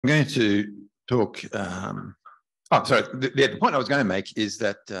I'm going to talk. The point I was going to make is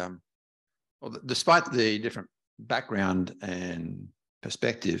that, well, despite the different background and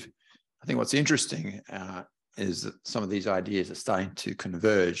perspective, I think what's interesting is that some of these ideas are starting to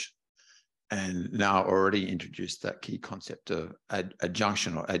converge and now already introduce that key concept of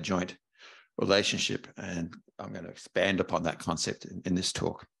adjunction or adjoint relationship. And I'm going to expand upon that concept in this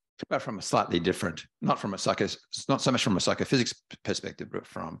talk, but from a slightly different, not so much from a psychophysics perspective, but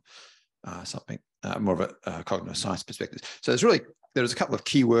from something more of a cognitive science perspective. So there's a couple of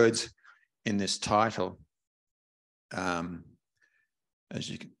key words in this title, as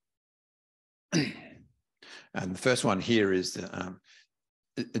you can. And the first one here is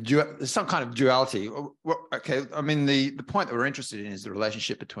some kind of duality. Okay, I mean, the point that we're interested in is the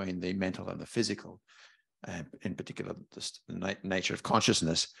relationship between the mental and the physical, and in particular, the nature of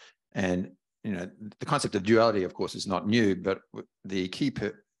consciousness. And, you know, the concept of duality, of course, is not new, but the key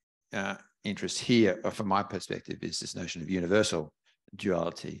interest here, from my perspective, is this notion of universal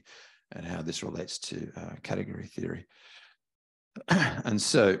duality and how this relates to category theory. And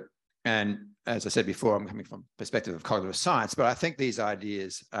as I said before, I'm coming from the perspective of cognitive science, but I think these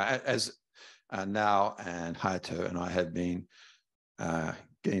ideas, as Nara and Hayato and I have been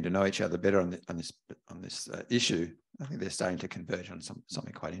getting to know each other better on this issue, I think they're starting to converge on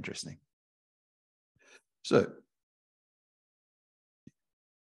something quite interesting. So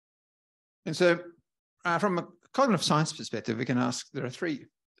from a cognitive science perspective, we can ask, there are three.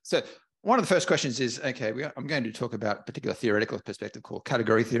 So one of the first questions is, okay, I'm going to talk about a particular theoretical perspective called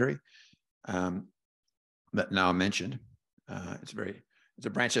category theory that Nara mentioned. It's a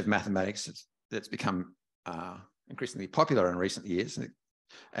branch of mathematics that's become increasingly popular in recent years.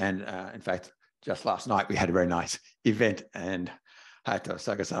 And in fact, just last night, we had a very nice event, and Hayato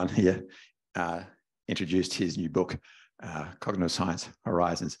Saga-san here introduced his new book, Cognitive Science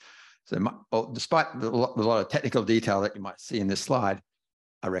Horizons. So despite the lot of technical detail that you might see in this slide,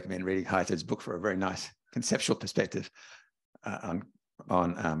 I recommend reading Hayato's book for a very nice conceptual perspective on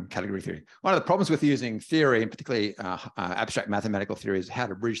category theory. One of the problems with using theory, and particularly abstract mathematical theory, is how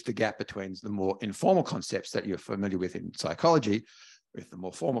to bridge the gap between the more informal concepts that you're familiar with in psychology with the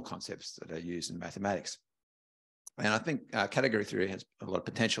more formal concepts that are used in mathematics. And I think category theory has a lot of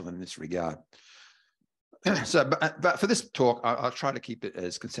potential in this regard. So, but for this talk, I'll try to keep it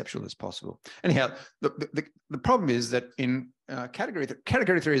as conceptual as possible. Anyhow, the problem is that in category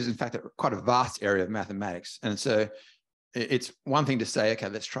theory is in fact quite a vast area of mathematics, and so it's one thing to say, okay,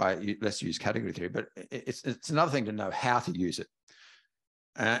 let's use category theory, but it's another thing to know how to use it.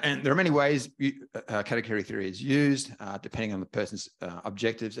 And there are many ways category theory is used, depending on the person's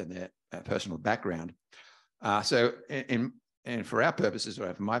objectives and their personal background. And for our purposes,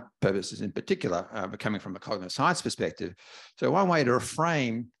 or for my purposes in particular, coming from a cognitive science perspective, so one way to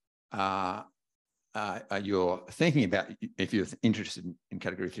reframe your thinking about, if you're interested in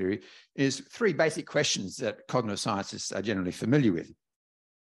category theory, is three basic questions that cognitive scientists are generally familiar with.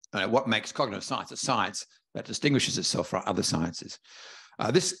 What makes cognitive science a science that distinguishes itself from other sciences?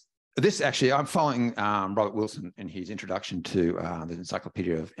 This actually, I'm following Robert Wilson in his introduction to the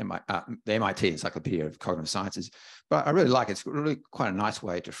encyclopedia of the MIT Encyclopedia of Cognitive Sciences, but I really like it. It's really quite a nice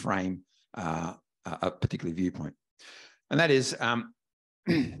way to frame a particular viewpoint, and that is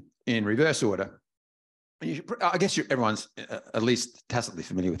in reverse order. I guess everyone's at least tacitly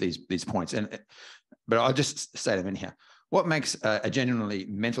familiar with these points, but I'll just say them anyhow. What makes a genuinely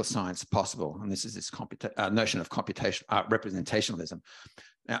mental science possible? And this is this notion of representationalism.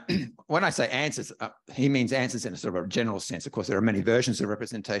 Now, when I say answers, he means answers in a sort of a general sense. Of course, there are many versions of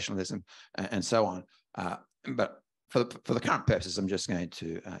representationalism and so on. But for the current purposes, I'm just going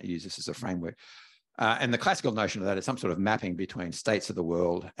to use this as a framework. And the classical notion of that is some sort of mapping between states of the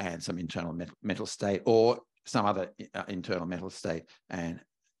world and some internal mental state, or some other internal mental state and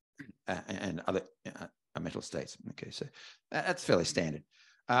other mental states. Okay, so that's fairly standard.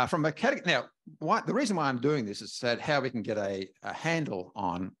 From a category, now, the reason why I'm doing this is that how we can get a handle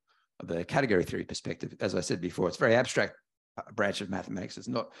on the category theory perspective. As I said before, it's a very abstract branch of mathematics. It's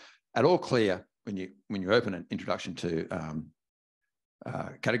not at all clear when you open an introduction to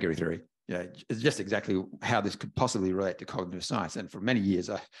category theory. Yeah, it's just exactly how this could possibly relate to cognitive science. And for many years,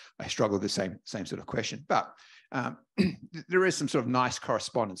 I struggled with the same sort of question. But there is some sort of nice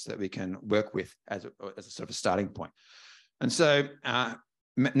correspondence that we can work with as a sort of a starting point. And so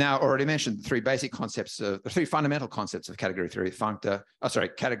now already mentioned the three fundamental concepts of category theory: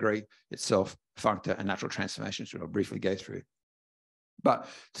 category itself, functor, and natural transformations, which I'll briefly go through. But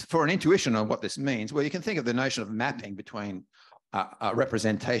for an intuition on what this means, well, you can think of the notion of mapping between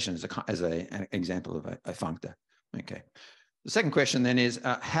representation as an example of a functor. Okay, The second question then is,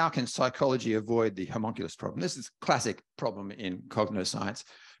 how can psychology avoid the homunculus problem? This is a classic problem in cognitive science.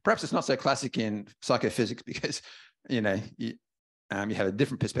 Perhaps it's not so classic in psychophysics because, you know, you have a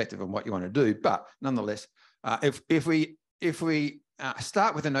different perspective on what you want to do. But nonetheless, if we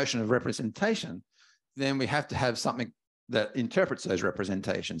start with the notion of representation, then we have to have something that interprets those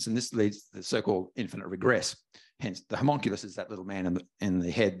representations. And this leads to the so-called infinite regress. Hence, the homunculus is that little man in the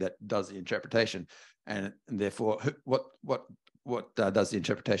head that does the interpretation. And therefore, what does the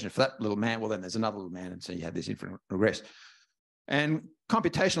interpretation for that little man? Well, then there's another little man, and so you have this infinite regress. And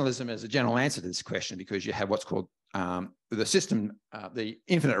computationalism is a general answer to this question because you have what's called the system, the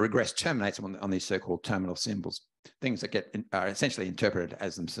infinite regress terminates on these so-called terminal symbols, things that are essentially interpreted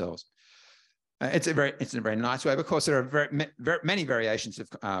as themselves. It's a very nice way. Of course, there are very many variations of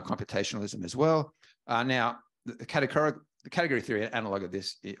computationalism as well. Now, the category theory analog of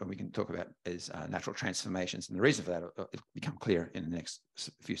this, we can talk about, is natural transformations. And the reason for that will become clear in the next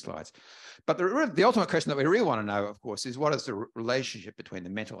few slides. But the ultimate question that we really want to know, of course, is what is the relationship between the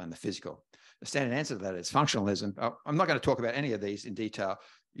mental and the physical? The standard answer to that is functionalism. I'm not going to talk about any of these in detail.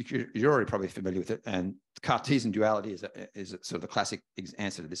 You're already probably familiar with it. And Cartesian duality is sort of the classic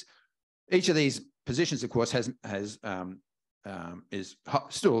answer to this. Each of these positions, of course, is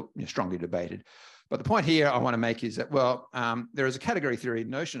still strongly debated. But the point here I want to make is that, well, there is a category theory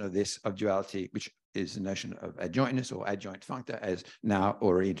notion of duality, which is the notion of adjointness or adjoint functor, as now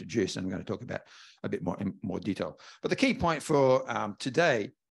already introduced, and I'm going to talk about a bit more in more detail. But the key point for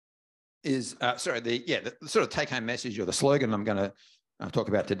today is, the sort of take-home message or the slogan I'm going to talk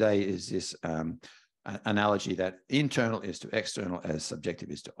about today is this analogy that internal is to external as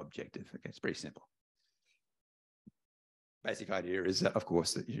subjective is to objective. Okay, it's pretty simple. Basic idea is that, of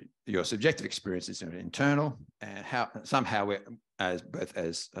course, that your subjective experience is internal, and somehow we're both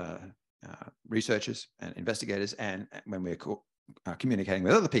as researchers and investigators, and when we're communicating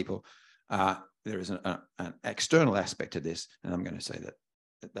with other people, there is an external aspect to this, and I'm going to say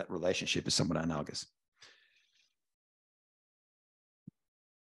that relationship is somewhat analogous.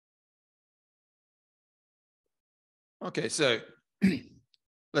 Okay, so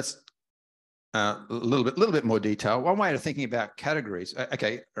let's a little bit more detail. One way of thinking about categories.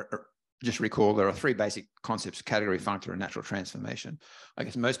 Okay, just recall there are three basic concepts: category, functor, and natural transformation. I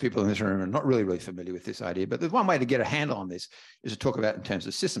guess most people in this room are not really familiar with this idea, but there's one way to get a handle on this is to talk about in terms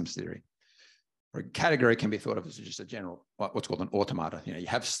of systems theory. Where a category can be thought of as just a general, what's called an automata. You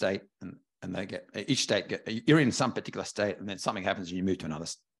have state, and they get each state. You're in some particular state, and then something happens, and you move to another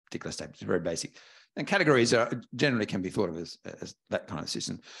particular state. It's very basic. And categories generally can be thought of as that kind of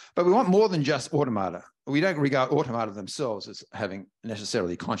system. But we want more than just automata. We don't regard automata themselves as having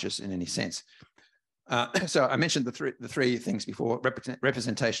necessarily conscious in any sense. So I mentioned the three things before: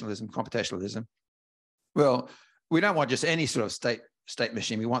 representationalism, computationalism. Well, we don't want just any sort of state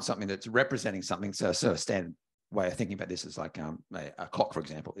machine. We want something that's representing something. So a sort of standard way of thinking about this is like a clock, for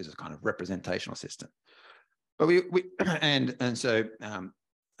example, is a kind of representational system. But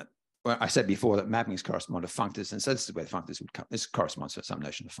well, I said before that mappings correspond to functors, and so this is where functors would come. This corresponds to some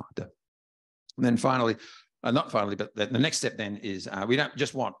notion of functor. And then finally, not finally, but the next step then is we don't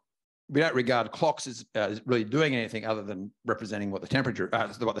regard clocks as really doing anything other than representing what the temperature,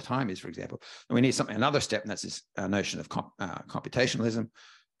 what the time is, for example. And we need another step, and that's this notion of computationalism,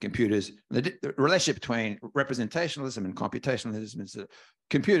 computers. The relationship between representationalism and computationalism is that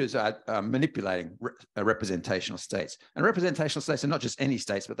computers are manipulating representational states. And representational states are not just any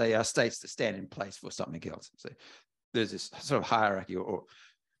states, but they are states that stand in place for something else. So there's this sort of hierarchy.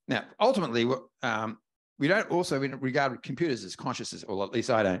 Now, ultimately, we don't also regard computers as consciousness, or at least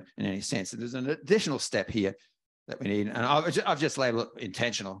I don't in any sense. And there's an additional step here that we need. And I've just labeled it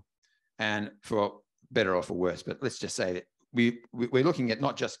intentional, and for better or for worse. But let's just say that we're looking at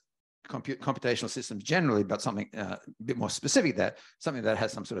not just computational systems generally, but something a bit more specific, something that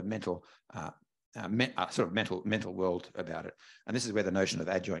has some sort of mental mental world about it. And this is where the notion of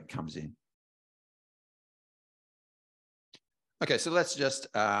adjoint comes in. Okay, so let's just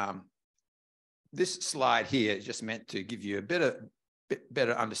this slide here is just meant to give you a bit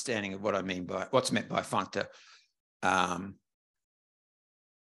better understanding of what I mean by what's meant by functor.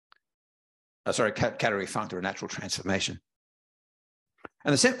 Category, functor, and natural transformation.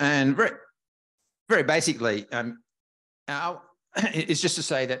 And very basically, it's just to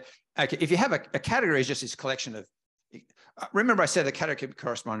say that, okay, if you have a category, is just this collection of, remember I said the category can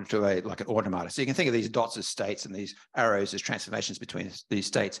correspond to like an automata. So you can think of these dots as states and these arrows as transformations between these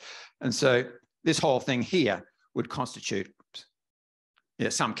states. And so this whole thing here would constitute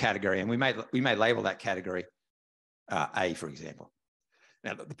some category, and we may label that category A, for example.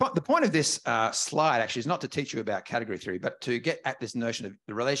 Now, the point of this slide actually is not to teach you about category theory, but to get at this notion of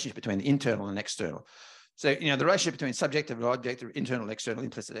the relationship between the internal and external. So, you know, the relationship between subjective and objective, internal, external,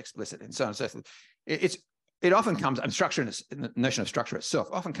 implicit, explicit, and so on and so forth. It often comes, and structure, and the notion of structure itself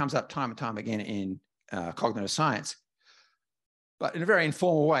often comes up time and time again in cognitive science, but in a very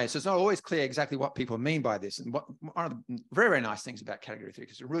informal way. So it's not always clear exactly what people mean by this. And one of the very, very nice things about category theory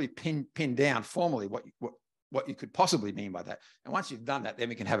is to really pin down formally what you could possibly mean by that. And once you've done that, then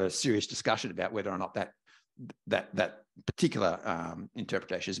we can have a serious discussion about whether or not that particular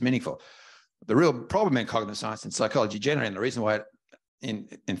interpretation is meaningful. The real problem in cognitive science and psychology generally, and the reason why in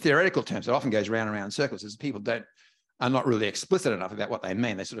theoretical terms it often goes round and round in circles, is people are not really explicit enough about what they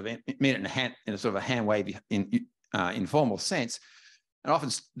mean. They sort of mean it in a sort of a hand wave informal sense. And often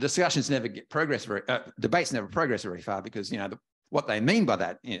discussions never get debates never progress very far, because, you know, what they mean by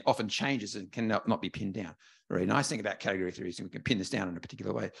that, you know, often changes and cannot be pinned down. The very nice thing about category theory is we can pin this down in a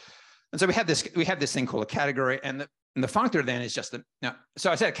particular way. And so we have this thing called a category, and the functor then is just so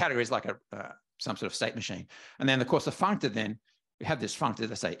I said a category is like some sort of state machine. And then, of course, the functor then, we have this functor,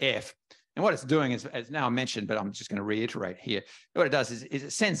 let's say F. And what it's doing is, as now mentioned, but I'm just going to reiterate here, what it does is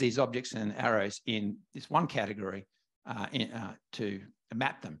it sends these objects and arrows in this one category to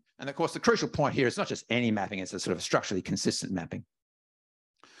map them. And of course, the crucial point here is not just any mapping, it's a sort of structurally consistent mapping.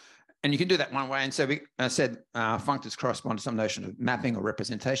 And you can do that one way. And so we said functors correspond to some notion of mapping or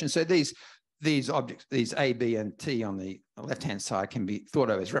representation. So these objects, these A, B, and T on the left-hand side, can be thought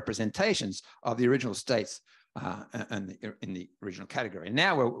of as representations of the original states in the original category. And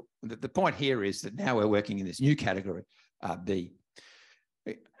now the point here is that now we're working in this new category, B.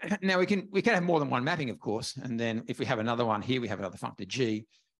 Now we can have more than one mapping, of course. And then if we have another one here, we have another functor G,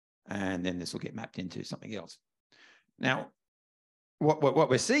 and then this will get mapped into something else. Now, what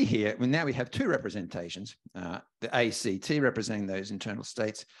we see here, now we have two representations, the ACT representing those internal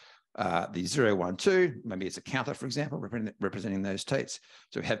states, the 0, 1, 2, maybe it's a counter, for example, representing those states.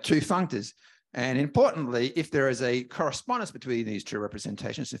 So we have two functors. And importantly, if there is a correspondence between these two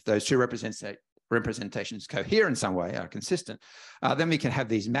representations, if those two representations cohere in some way, are consistent, then we can have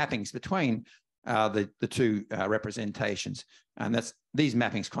these mappings between the two representations. And these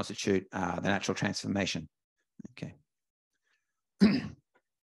mappings constitute the natural transformation. Okay.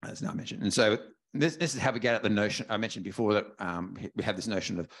 As now mentioned. And so this is how we get at the notion I mentioned before, that we have this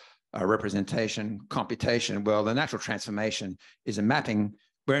notion of representation, computation. Well, the natural transformation is a mapping.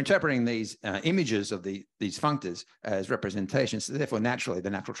 We're interpreting these images of these functors as representations. So therefore, naturally, the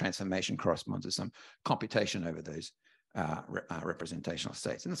natural transformation corresponds to some computation over those representational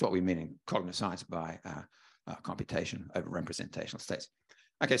states. And that's what we mean in cognitive science by computation over representational states.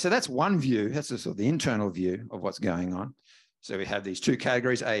 Okay, so that's one view. That's the sort of the internal view of what's going on. So we have these two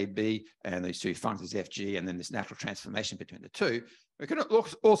categories, A, B, and these two functors, F, G, and then this natural transformation between the two. We can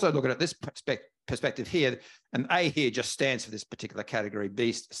also look at this perspective here, and A here just stands for this particular category,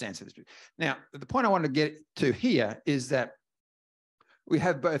 B stands for this. Now, the point I want to get to here is that we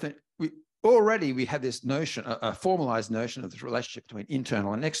have both, already we have this notion, a formalized notion of this relationship between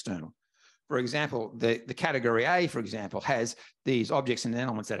internal and external. For example, the category A, for example, has these objects and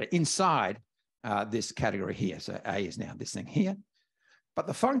elements that are inside this category here. So A is now this thing here. But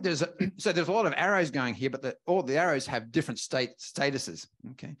the functors, so there's a lot of arrows going here, but all the arrows have different statuses.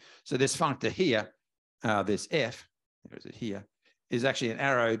 Okay, so this functor here, this F, there is it here, is actually an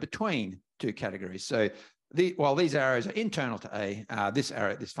arrow between two categories. So while these arrows are internal to A, this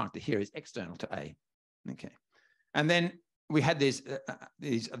functor here is external to A. Okay, and then we had these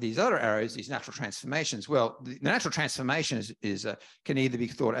other arrows, these natural transformations. Well, the natural transformation can either be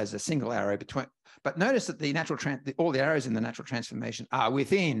thought as a single arrow between, but notice that all the arrows in the natural transformation are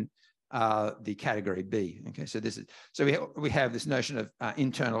within the category B. Okay, so we have this notion of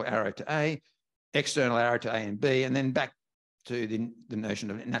internal arrow to A, external arrow to A and B, and then back to the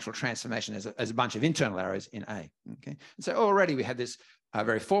notion of natural transformation as a bunch of internal arrows in A. Okay, and so already we have this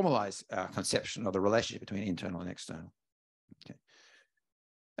very formalized conception of the relationship between internal and external. Okay,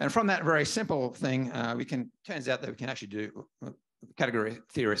 and from that very simple thing, turns out that we can actually do. Category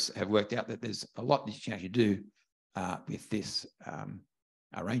theorists have worked out that there's a lot that you can actually do with this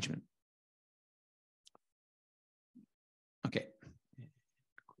arrangement. Okay.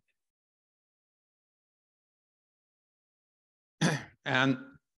 And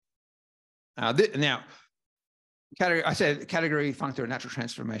now, I said category, functor, and natural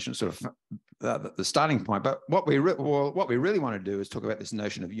transformation, sort of the starting point. But what we really want to do is talk about this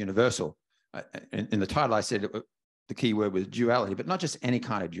notion of universal. In the title, I said the key word was duality, but not just any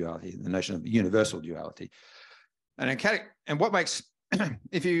kind of duality. The notion of universal duality. And what makes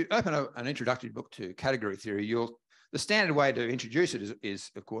if you open an introductory book to category theory, you'll The standard way to introduce it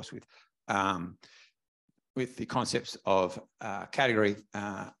is of course, with the concepts of category,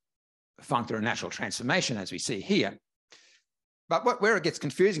 functor, and natural transformation, as we see here. But where it gets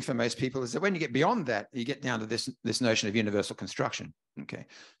confusing for most people is that when you get beyond that, you get down to this notion of universal construction. Okay,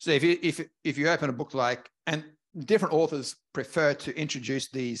 so if you open a book like, and different authors prefer to introduce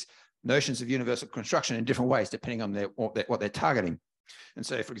these notions of universal construction in different ways depending on what they're targeting. And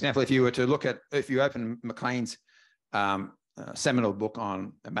so, for example, if you were to look at, if you open McLean's seminal book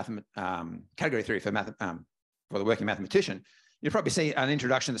on category theory for the working mathematician, you'll probably see an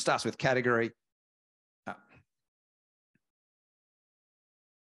introduction that starts with category.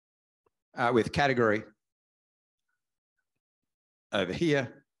 With category over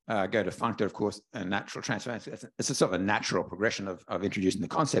here, go to functor, of course, and natural transformation. It's a sort of a natural progression of introducing the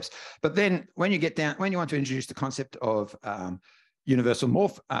concepts. But then when you get down, when you want to introduce the concept of universal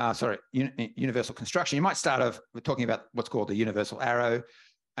construction, you might start off with talking about what's called the universal arrow,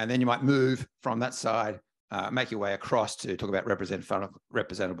 and then you might move from that side, make your way across to talk about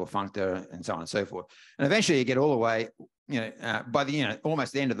representable functor, and so on and so forth. And eventually you get all the way, by the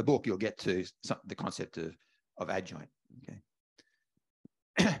almost the end of the book, you'll get to the concept of adjoint.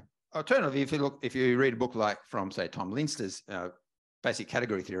 Okay. Alternatively, if you read a book like from, say, Tom Leinster's basic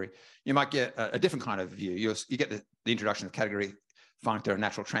category theory, you might get a different kind of view. You get the introduction of category, functor, and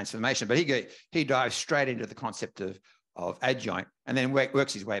natural transformation, but he dives straight into the concept of adjoint, and then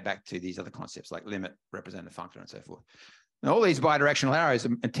works his way back to these other concepts like limit, representative functor, and so forth. Now, all these bidirectional arrows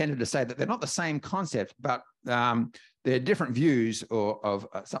are intended to say that they're not the same concept, but they're different views of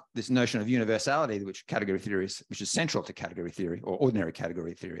this notion of universality, which is central to category theory, or ordinary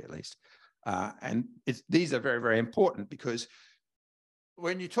category theory at least. And these are very, very important, because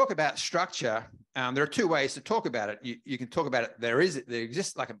when you talk about structure, there are two ways to talk about it. You can talk about it. There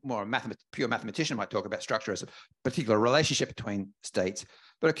exists like a pure mathematician might talk about structure as a particular relationship between states,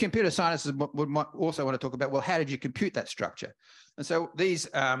 but a computer scientist might also want to talk about, well, how did you compute that structure? And so these,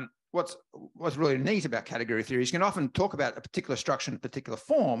 what's really neat about category theory is you can often talk about a particular structure in a particular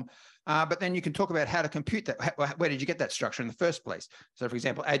form, but then you can talk about how to compute that. Where did you get that structure in the first place? So, for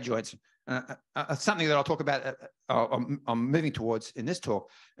example, adjoints, something that I'll talk about, I'm moving towards in this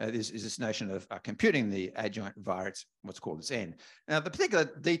talk, is this notion of computing the adjoint via what's called its N. Now, the particular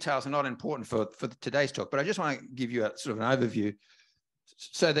details are not important for today's talk, but I just want to give you a sort of an overview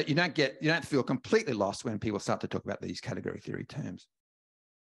so that you don't feel completely lost when people start to talk about these category theory terms.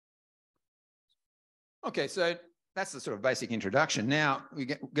 Okay, so that's the sort of basic introduction. Now we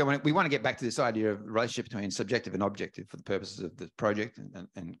want to get back to this idea of the relationship between subjective and objective for the purposes of the project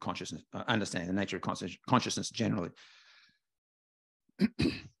and consciousness, understanding the nature of consciousness generally.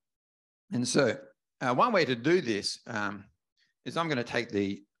 And so one way to do this is I'm going to take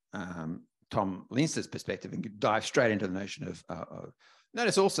the Tom Leinster's perspective and dive straight into the notion of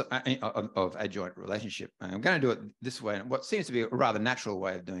notice also of adjoint relationship. I'm going to do it this way, and what seems to be a rather natural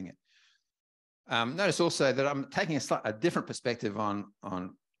way of doing it. Notice also that I'm taking a different perspective on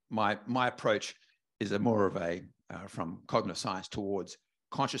my approach is more of a from cognitive science towards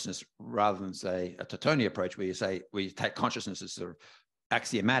consciousness, rather than say a Teutonia approach where you take consciousness as sort of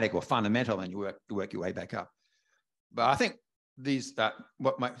axiomatic or fundamental and you work your way back up. But I think these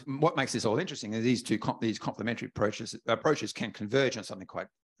what makes this all interesting is these complementary approaches can converge on something quite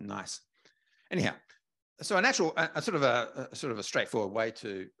nice. Anyhow, so a sort of a straightforward way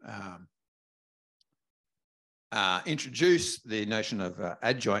to introduce the notion of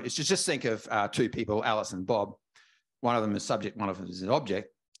adjoint is to just think of two people, Alice and Bob. One of them is subject, one of them is an object.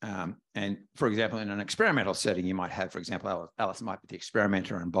 And for example, in an experimental setting, you might have, for example, Alice might be the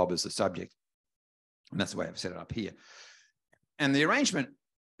experimenter and Bob is the subject. And that's the way I've set it up here. And the arrangement,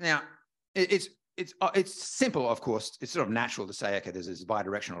 now, it's simple, of course. It's sort of natural to say, okay, there's this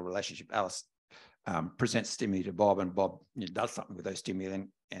bidirectional relationship. Alice presents stimuli to Bob, and Bob does something with those stimuli,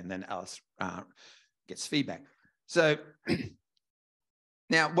 and then Alice gets feedback. So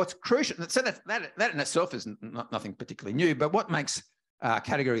now what's crucial, so that in itself is nothing particularly new, but what makes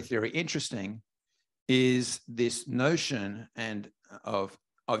category theory interesting is this notion of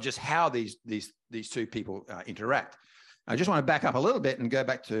just how these two people interact. I just want to back up a little bit and go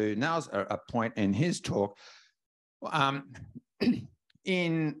back to Nara's a point in his talk.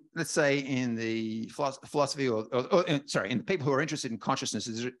 Let's say in the philosophy in the people who are interested in consciousness,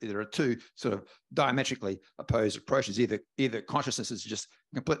 there are two sort of diametrically opposed approaches. Either consciousness is just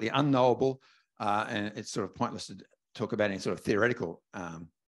completely unknowable, and it's sort of pointless to talk about any sort of theoretical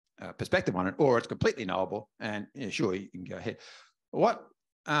perspective on it, or it's completely knowable, and sure, you can go ahead.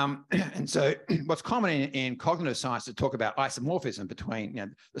 And so what's common in cognitive science to talk about isomorphism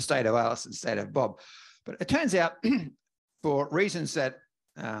between the state of Alice and the state of Bob. But it turns out, for reasons that,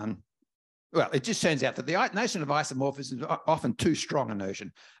 well, it just turns out that the notion of isomorphism is often too strong a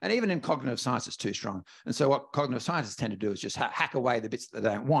notion. And even in cognitive science, it's too strong. And so what cognitive scientists tend to do is just hack away the bits that they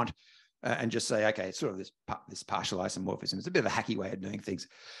don't want and just say, okay, it's sort of this partial isomorphism. It's a bit of a hacky way of doing things.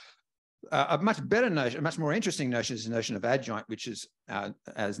 A much better notion, a much more interesting notion is the notion of adjoint, which is,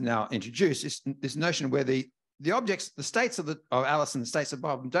 as now introduced, is this notion where the objects, the states of Alice and the states of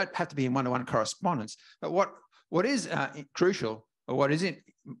Bob don't have to be in one-to-one correspondence. But what is crucial, or what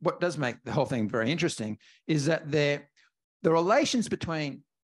does make the whole thing very interesting, is that the relations between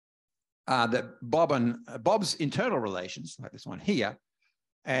Bob's internal relations, like this one here,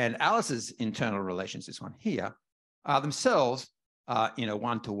 and Alice's internal relations, this one here, are themselves in a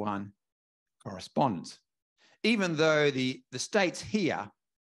one-to-one correspondence. Even though the states here,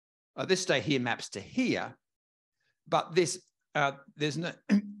 this state here maps to here, but there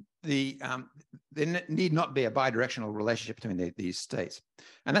need not be a bidirectional relationship between these states.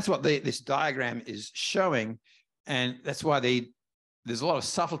 And that's what this diagram is showing. And that's why there's a lot of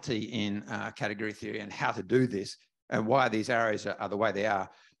subtlety in category theory and how to do this and why these arrows are the way they are.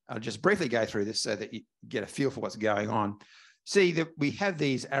 I'll just briefly go through this so that you get a feel for what's going on. See that we have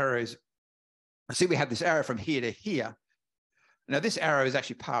these arrows. See, we have this arrow from here to here. Now, this arrow is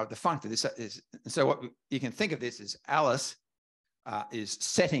actually part of the functor. So what you can think of this as Alice is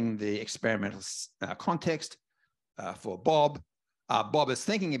setting the experimental context for Bob. Bob is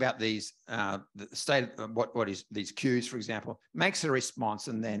thinking about these, the state of what is these cues, for example, makes a response,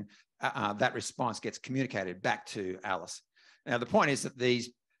 and then that response gets communicated back to Alice. Now, the point is that these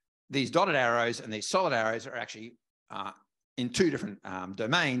dotted arrows and these solid arrows are actually in two different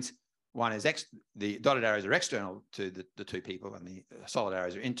domains. One is the dotted arrows are external to the two people, and the solid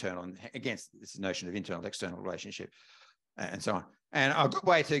arrows are internal, and against this notion of internal-external relationship, and so on. And a good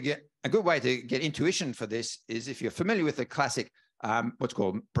way to get intuition for this is if you're familiar with the classic what's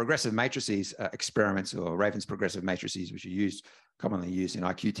called progressive matrices experiments, or Raven's progressive matrices, which are commonly used in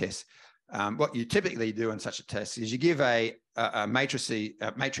IQ tests. What you typically do in such a test is you give a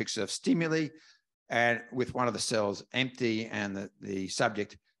matrix of stimuli, and with one of the cells empty, and the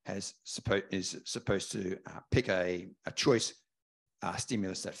subject is supposed to pick a choice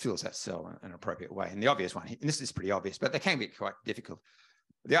stimulus that fills that cell in an appropriate way. And the obvious one, and this is pretty obvious, but they can be quite difficult.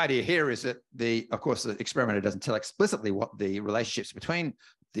 The idea here is that of course, the experimenter doesn't tell explicitly what the relationships between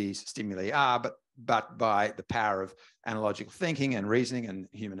these stimuli are, but by the power of analogical thinking and reasoning and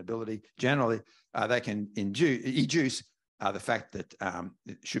human ability generally, they can educe the fact that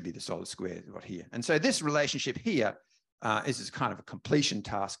it should be the solid square right here. And so this relationship here is kind of a completion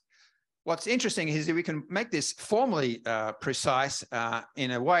task. What's interesting is that we can make this formally precise in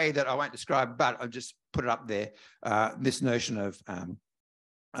a way that I won't describe, but I'll just put it up there. This notion of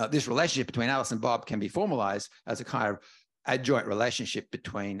this relationship between Alice and Bob can be formalized as a kind of adjoint relationship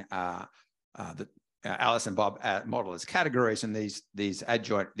between Alice and Bob model as categories, and these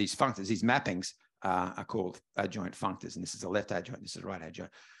functors, these mappings are called adjoint functors. And this is a left adjoint, this is a right adjoint.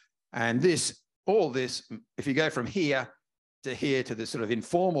 And all this, if you go from here to this sort of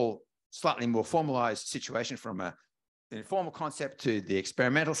informal, slightly more formalized situation, from an informal concept to the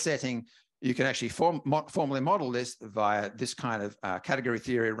experimental setting, you can actually formally model this via this kind of category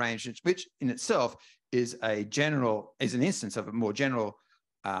theory arrangement, which in itself is an instance of a more general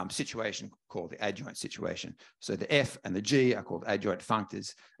situation called the adjoint situation. So the F and the G are called adjoint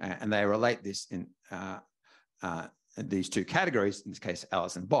functors, and they relate this in these two categories, in this case,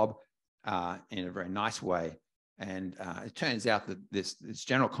 Alice and Bob, in a very nice way. And it turns out that this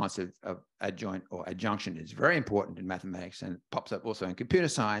general concept of adjoint or adjunction is very important in mathematics, and it pops up also in computer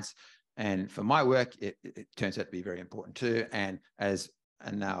science. And for my work, it turns out to be very important too. And as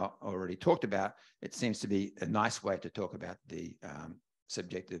now already talked about, it seems to be a nice way to talk about the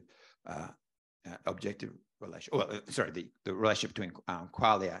subjective objective relation, the relationship between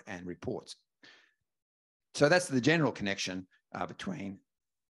qualia and reports. So that's the general connection between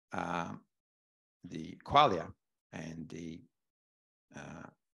the qualia and the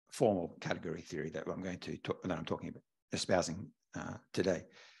formal category theory that I'm talking about, espousing today.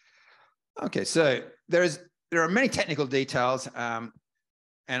 Okay, so there are many technical details, and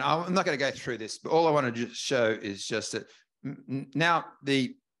I'm not going to go through this, but all I want to just show is just that now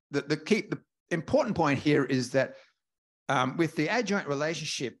the important point here is that with the adjoint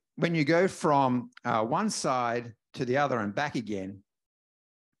relationship, when you go from one side to the other and back again,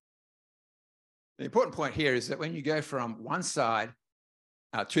 the important point here is that when you go from one side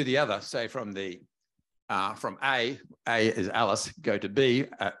to the other, say from A is Alice, go to B,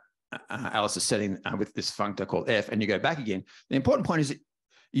 Alice is setting with this functor called F, and you go back again. The important point is that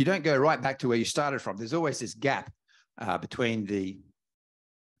you don't go right back to where you started from. There's always this gap between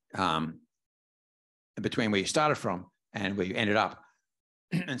where you started from and where you ended up.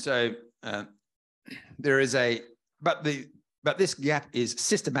 And so there is but this gap is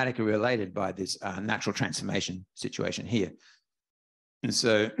systematically related by this natural transformation situation here. And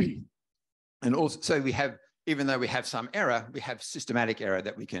so, and also, so we have, even though we have some error, we have systematic error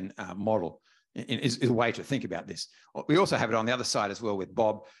that we can model. Is a way to think about this. We also have it on the other side as well with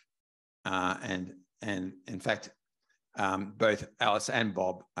Bob, and in fact, both Alice and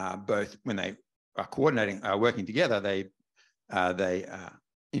Bob, both when they are coordinating, working together, they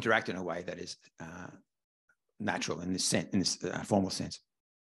interact in a way that is natural in this sense, in this formal sense.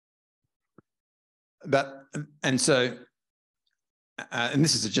 And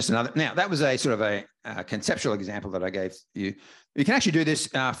this is just another. Now that was a sort of a conceptual example that I gave you. You can actually do this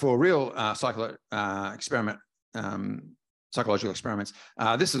for real psychological experiments.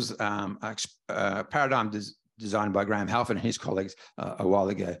 This was a paradigm designed by Graham Halford and his colleagues a while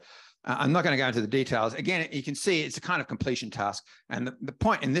ago. I'm not going to go into the details. Again, you can see it's a kind of completion task. And the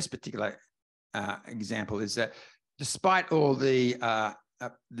point in this particular example is that despite all the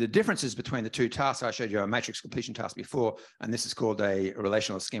differences between the two tasks, I showed you a matrix completion task before, and this is called a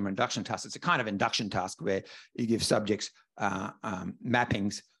relational schema induction task. It's a kind of induction task where you give subjects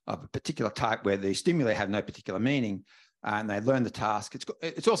mappings of a particular type where the stimuli have no particular meaning, and they learn the task.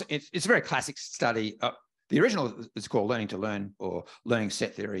 It's a very classic study. The original is called Learning to Learn, or learning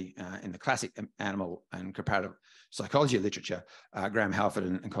set theory in the classic animal and comparative psychology literature. Graham Halford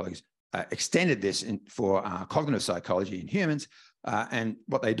and colleagues extended this for cognitive psychology in humans. And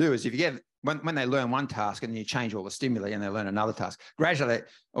what they do is if you get, when they learn one task and you change all the stimuli and they learn another task, gradually,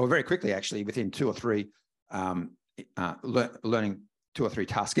 or very quickly actually, within two or three, learning 2 or 3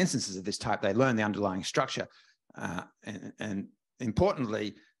 task instances of this type, they learn the underlying structure. And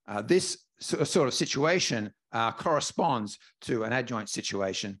importantly, this sort of situation corresponds to an adjoint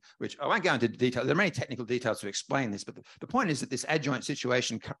situation, which I won't go into detail. There are many technical details to explain this, but the point is that this adjoint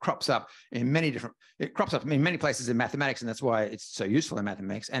situation crops up in many places in mathematics, and that's why it's so useful in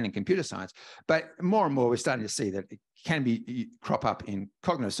mathematics and in computer science. But more and more, we're starting to see that it can crop up in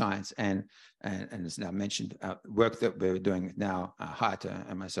cognitive science, and as now mentioned, work that we're doing now, Hayata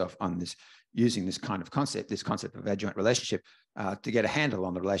and myself, on this, using this kind of concept, this concept of adjoint relationship, to get a handle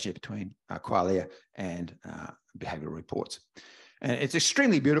on the relationship between qualia and behavioral reports. And it's an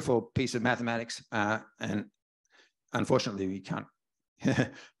extremely beautiful piece of mathematics, and unfortunately we can't,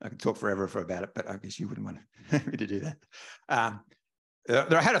 I could talk forever about it, but I guess you wouldn't want me to do that.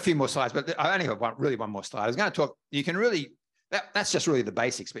 I had a few more slides, but I only have one more slide. I was going to talk, you can really, that's just really the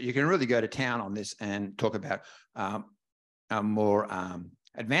basics, but you can really go to town on this and talk about more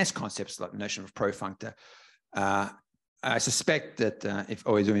advanced concepts like the notion of profunctor. I suspect that if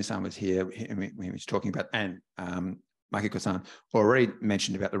Oizumi-san was here, when he was talking about, and Makiko-san already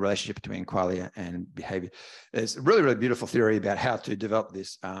mentioned about the relationship between qualia and behavior. There's a really, really beautiful theory about how to develop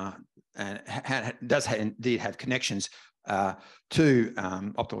this, and it does indeed have connections to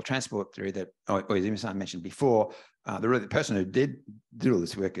optimal transport theory that Oizumi-san mentioned before. The person who did all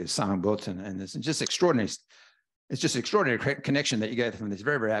this work is Simon Wilton, and it's just extraordinary. It's just an extraordinary connection that you go from this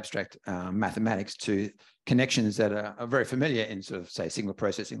very, very abstract mathematics to connections that are very familiar in sort of, say, signal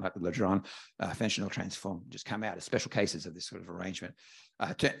processing, like the Legrand functional transform, just come out as special cases of this sort of arrangement.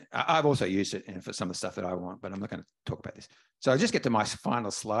 I've also used it for some of the stuff that I want, but I'm not going to talk about this. So I'll just get to my final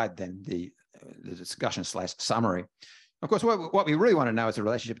slide then, the discussion / summary. Of course, what we really want to know is the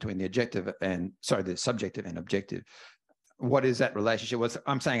relationship between the subjective and objective. What is that relationship? Well,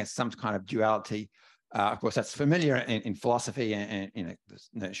 I'm saying it's some kind of duality. Of course, that's familiar in philosophy and the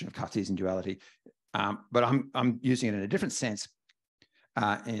notion of Cartesian duality, but I'm using it in a different sense,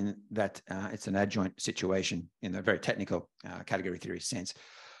 in that it's an adjoint situation in the very technical category theory sense.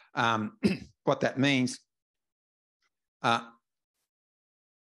 What that means,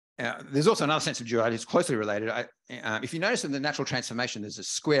 there's also another sense of duality. It's closely related. If you notice in the natural transformation, there's a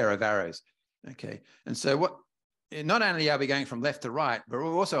square of arrows. Okay, and so not only are we going from left to right, but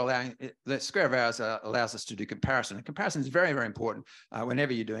we're also allowing, the square of arrows allows us to do comparison. And comparison is very, very important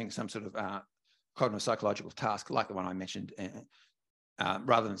whenever you're doing some sort of cognitive psychological task like the one I mentioned,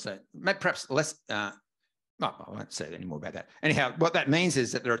 rather than say, perhaps less, I won't say any more about that. Anyhow, what that means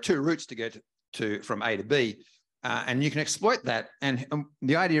is that there are 2 routes to go from A to B, and you can exploit that. And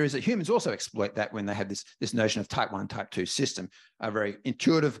the idea is that humans also exploit that when they have this notion of type 1, type 2 system, a very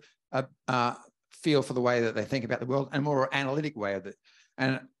intuitive feel for the way that they think about the world, and more analytic way of it.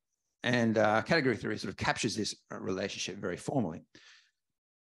 And category theory sort of captures this relationship very formally.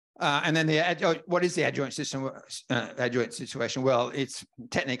 And then what is the adjoint system? Adjoint situation? Well, it's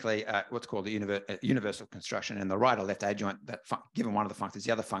technically what's called the universal construction, and the right or left adjoint. That given one of the functors,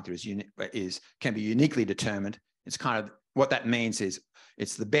 the other functor can be uniquely determined. It's kind of what that means is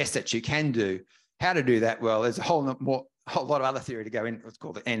it's the best that you can do. How to do that? Well, there's a whole lot of other theory to go in. What's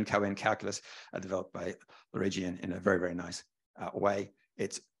called the N-co-N calculus, developed by Lorigi in a very, very nice way.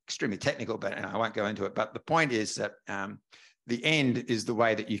 It's extremely technical, but I won't go into it. But the point is that the end is the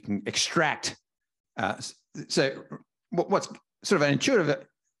way that you can extract. So what's sort of an intuitive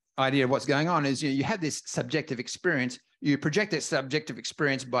idea of what's going on is you have this subjective experience. You project that subjective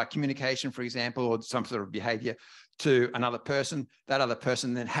experience by communication, for example, or some sort of behavior to another person. That other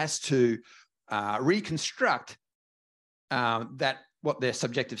person then has to reconstruct what their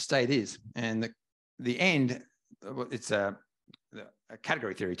subjective state is. And the end, it's a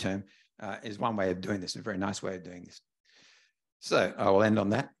category theory term, is one way of doing this, a very nice way of doing this. So I will end on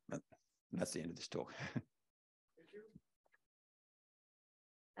that. That's the end of this talk.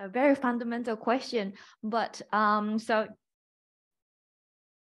 A very fundamental question, but if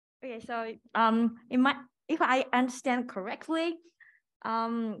I understand correctly,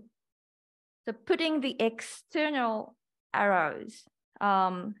 so putting the external arrows,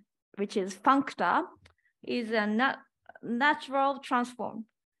 which is functor, is a natural transform.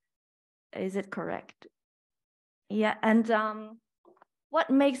 Is it correct? Yeah, and what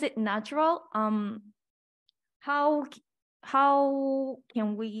makes it natural? How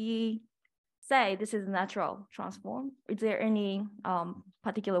can we say this is natural transform? Is there any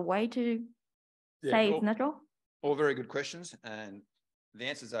particular way to say it's natural? All very good questions, and the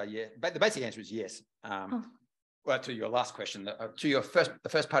answers are yes. But the basic answer is yes. Well, to your last question, to the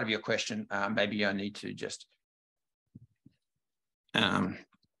first part of your question, maybe I need to just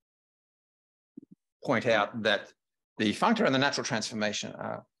point out that the functor and the natural transformation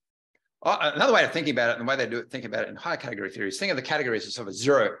are another way of thinking about it, and the way they think about it in higher category theories. Think of the categories as sort of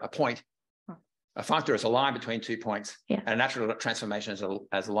a point. A functor is a line between 2 points, and a natural transformation is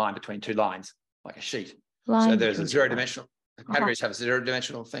as a line between 2 lines, like a sheet. So there's a zero-dimensional. Categories have a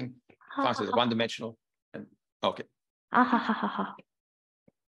zero-dimensional thing. Functors are one-dimensional. And okay.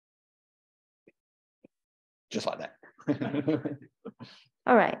 Just like that.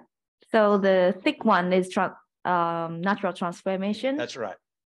 All right. So the thick one is natural transformation. That's right.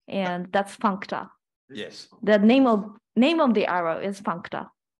 And that's functor. Yes. The name of the arrow is functor.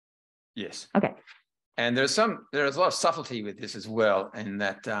 Yes. Okay. And there's a lot of subtlety with this as well, in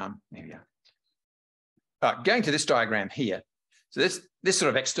that going to this diagram here. So this sort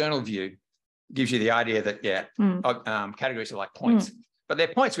of external view gives you the idea that categories are like points, but they're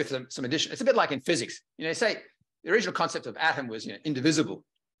points with some addition. It's a bit like in physics. Say the original concept of atom was indivisible.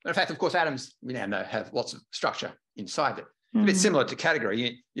 But in fact, of course, atoms we now know have lots of structure inside it. It's a bit similar to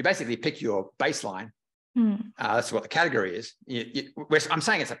category. You basically pick your baseline. That's what the category is. I'm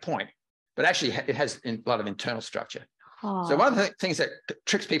saying it's a point, but actually it has a lot of internal structure. So one of the things that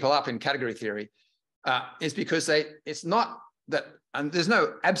tricks people up in category theory is because it's not that, and there's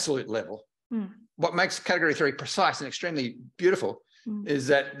no absolute level. What makes category theory precise and extremely beautiful is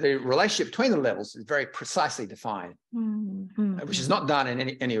that the relationship between the levels is very precisely defined, which is not done in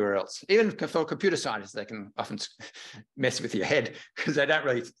anywhere else. Even for computer scientists, they can often mess with your head because they don't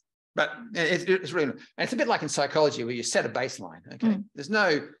really, but it's really, and it's a bit like in psychology where you set a baseline, okay? There's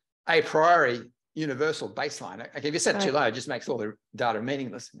no a priori universal baseline. Okay, if you set it too low, it just makes all the data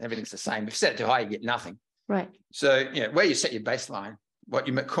meaningless and everything's the same. If you set it too high, you get nothing. Right. So, where you set your baseline, what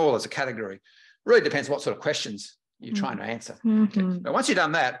you call as a category, really depends what sort of questions you're trying to answer. Okay. But once you've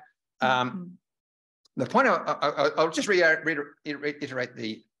done that, the point I'll just reiterate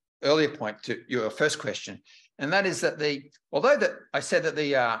the earlier point to your first question, and that is that although I said that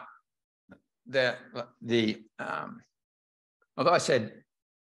although I said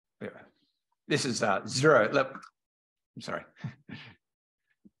this is zero. I'm sorry.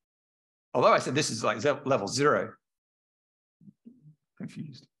 Although I said this is like level 0,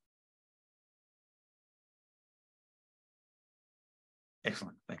 confused.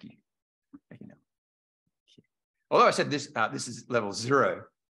 Excellent, thank you. Thank you. Although I said this is level 0,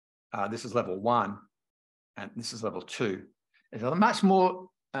 this is level 1, and this is level 2. It's a much more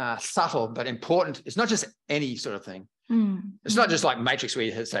subtle but important. It's not just any sort of thing. It's not just like matrix where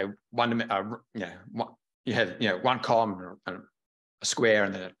you have, say, you have one column and a square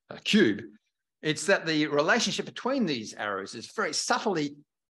and then a cube. It's that the relationship between these arrows is very subtly,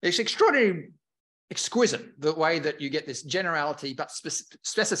 it's extraordinarily exquisite, the way that you get this generality but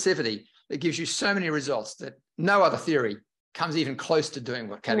specificity that gives you so many results that no other theory comes even close to doing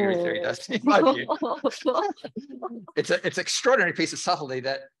what category theory does, in my view. It's an extraordinary piece of subtlety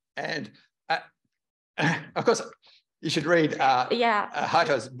that And of course, you should read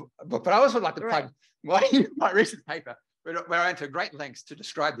Haito's book, but I also would like to plug my recent paper, where I went to great lengths to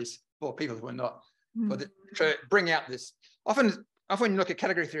describe this for people who are not, to bring out this. Often when you look at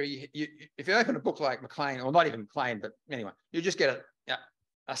category theory, if you open a book like McLean, or not even McLean, but anyway, you just get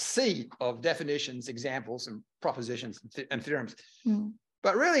a sea of definitions, examples, and propositions and theorems.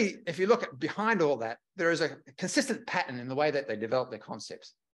 But really, if you look at behind all that, there is a consistent pattern in the way that they develop their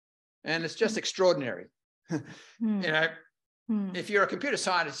concepts. And it's just extraordinary. If you're a computer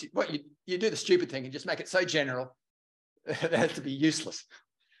scientist, you do the stupid thing and just make it so general that it has to be useless.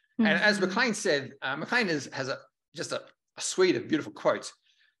 And as McLean said, McLean has just a suite of beautiful quotes.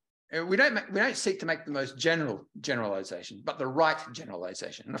 We don't seek to make the most generalization, but the right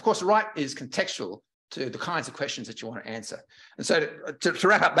generalization. And of course, right is contextual to the kinds of questions that you want to answer. And so to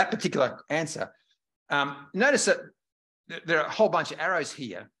wrap up that particular answer, notice that there are a whole bunch of arrows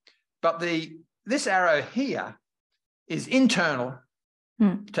here, but this arrow here is internal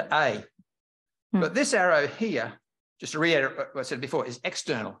to A. But this arrow here, just to reiterate what I said before, is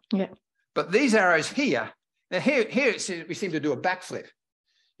external. Yeah. But these arrows here, now here we seem to do a backflip.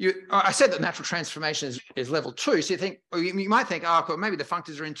 I said that natural transformation is level 2. So you might think, oh, cool, maybe the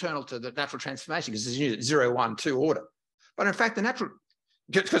functors are internal to the natural transformation because it's 0, 1, 2 order. But in fact, the natural,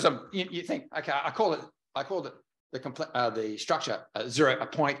 because you think, okay, I call it the structure a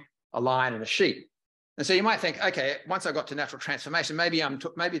point, a line, and a sheet. And so you might think, okay, once I got to natural transformation, maybe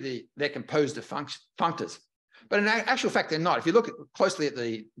they're composed of functors. But in actual fact, they're not. If you look closely at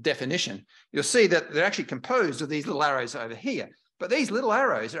the definition, you'll see that they're actually composed of these little arrows over here. But these little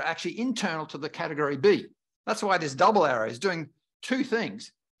arrows are actually internal to the category B. That's why this double arrow is doing two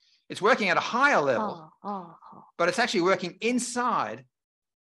things. It's working at a higher level, but it's actually working inside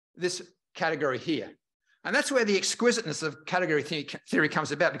this category here. And that's where the exquisiteness of category theory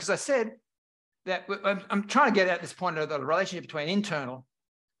comes about, because I said that I'm trying to get at this point of the relationship between internal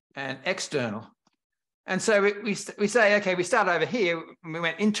and external. And so we say, okay, we start over here, and we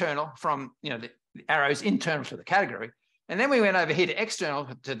went internal from, the arrows internal to the category. And then we went over here to external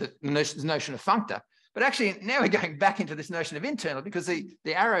to the notion of functor. But actually, now we're going back into this notion of internal because the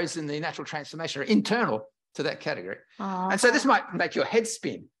arrows in the natural transformation are internal to that category. And so this might make your head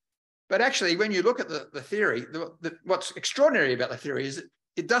spin. But actually, when you look at the theory, what's extraordinary about the theory is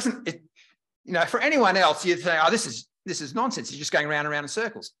it doesn't, for anyone else, you'd say, oh, this is nonsense. You're just going round and round in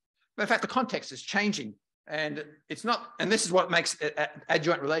circles. But in fact, the context is changing. And it's not, and this is what makes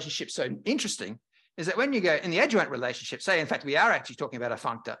adjoint relationships so interesting, is that when you go in the adjoint relationship, say, in fact, we are actually talking about a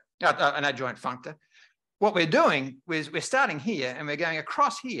functor, an adjoint functor, what we're doing is we're starting here and we're going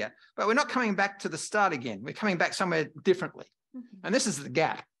across here, but we're not coming back to the start again. We're coming back somewhere differently. And this is the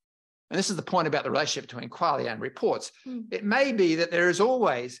gap. And this is the point about the relationship between qualia and reports. It may be that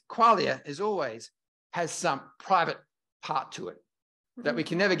qualia has some private part to it that we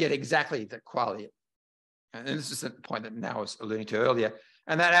can never get exactly the qualia. And this is the point that Nara was alluding to earlier.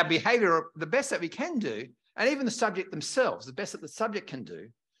 And that our behavior, the best that we can do, and even the subject themselves, the best that the subject can do,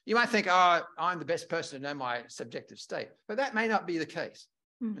 you might think, oh, I'm the best person to know my subjective state. But that may not be the case.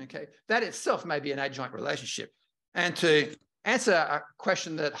 Okay, that itself may be an adjoint relationship. And to answer a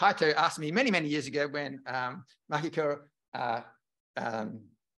question that Haito asked me many, many years ago when Makiko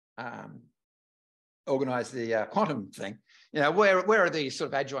organized the quantum thing, where are these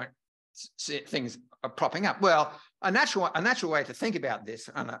sort of adjoint things are propping up? Well, a natural way to think about this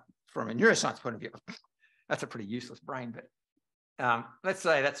from a neuroscience point of view, that's a pretty useless brain, but let's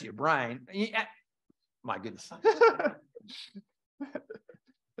say that's your brain. My goodness.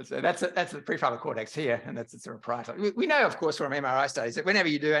 So that's the prefrontal cortex here, and that's the sort of parietal. We know, of course, from MRI studies that whenever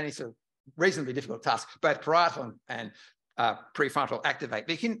you do any sort of reasonably difficult task, both parietal and prefrontal activate.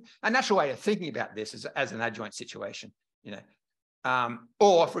 But a natural way of thinking about this is as an adjoint situation,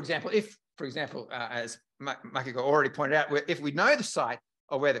 or for example, as Makiko already pointed out, if we know the site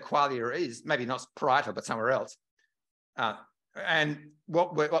of where the qualia is, maybe not parietal, but somewhere else, and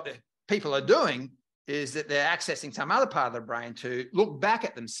what the people are doing is that they're accessing some other part of the brain to look back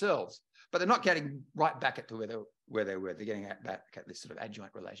at themselves, but they're not getting right back at where they were. They're getting back at this sort of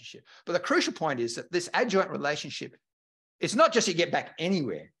adjoint relationship. But the crucial point is that this adjoint relationship, it's not just you get back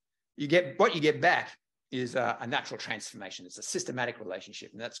anywhere. What you get back is a natural transformation. It's a systematic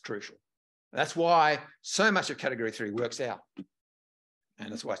relationship, and that's crucial. That's why so much of category theory works out.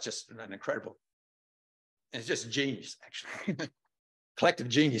 And that's why it's just an incredible, it's just genius, actually. Collective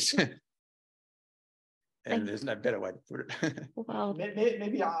genius. And there's no better way to put it. Wow.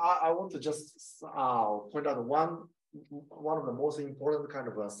 Maybe I want to just point out one of the most important kind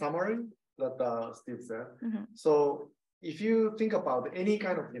of a summary that Steve said. So if you think about any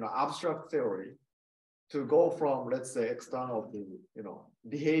kind of abstract theory, to go from, let's say, external to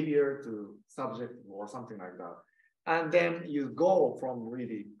behavior to subject or something like that, and then you go from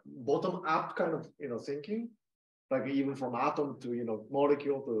really bottom up kind of thinking, like even from atom to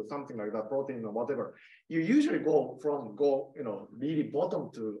molecule to something like that, protein or whatever. You usually go really bottom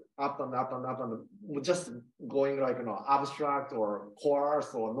to up and up and up, and just going like abstract or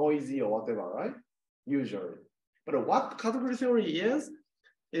coarse or noisy or whatever, right? Usually. But what category theory is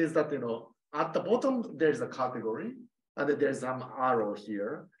that at the bottom there's a category, and then there's some arrow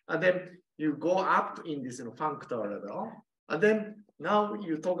here, and then you go up in this functor level, and then now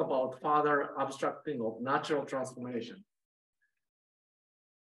you talk about further abstracting of natural transformation.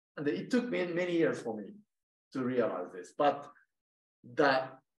 And it took many years for me to realize this, but the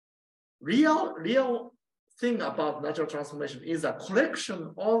real thing about natural transformation is a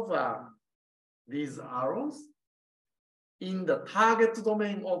collection of these arrows in the target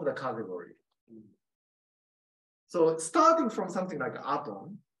domain of the category. So starting from something like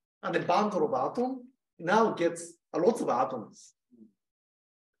atom, and the bundle of atom now gets lots of atoms.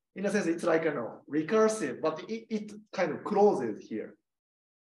 In a sense, it's like recursive, but it kind of closes here.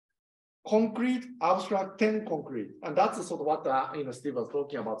 Concrete, abstract, then concrete. And that's sort of what Steve was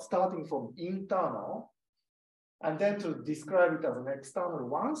talking about, starting from internal, and then to describe it as an external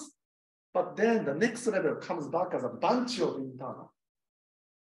once, but then the next level comes back as a bunch of internal.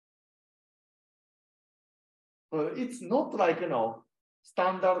 It's not like,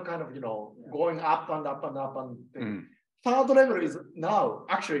 standard kind of, going up and up and up and thing. Third level is now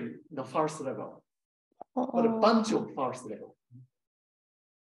actually the first level, but a bunch of first level.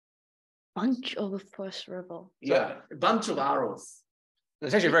 Bunch of first level. Yeah, a bunch of arrows.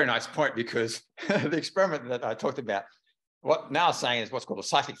 That's actually a very nice point, because the experiment that I talked about, what now saying is what's called a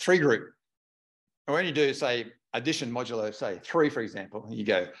cyclic 3 group. And when you do, say, addition modulo, say 3, for example, you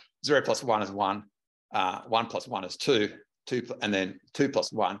go 0 plus 1 is 1, 1 plus 1 is 2, and then 2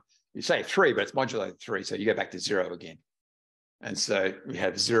 plus 1. You say 3, but it's modulo 3, so you go back to 0 again. And so we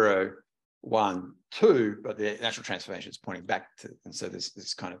have 0, 1, 2, but the natural transformation is pointing back to, and so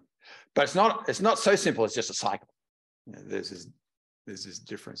this kind of, but it's not so simple as just a cycle. There's this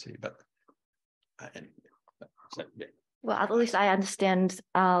difference here, but anyway, so, yeah. Well, at least I understand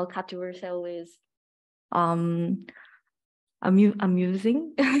category theory is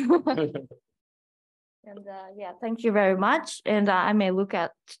amusing. And yeah, thank you very much. And I may look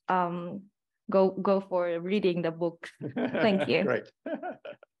at go for reading the book. Thank you. Great.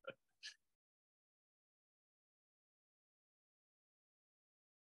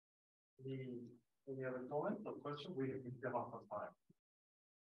 Any other comment or question? We have some time.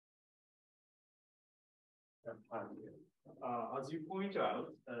 As you point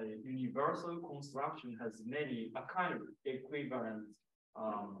out, universal construction has many kind of equivalent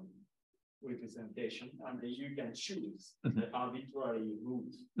representation, and you can choose the arbitrary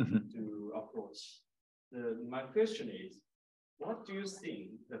route to approach. My question is, what do you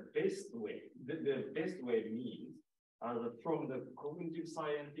think the best way? The best way means, from the cognitive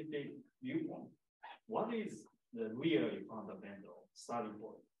scientific viewpoint, what is the really fundamental starting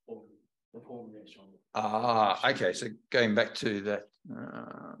point of the formulation? Okay. So going back to that,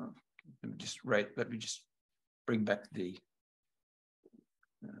 let me just bring back the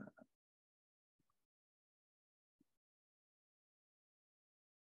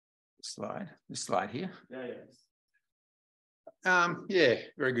slide. This slide here. Yeah, yes. Yeah,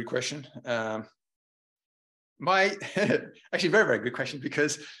 very good question. Actually, very, very good question,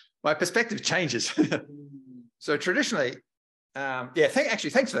 because my perspective changes. So traditionally, yeah,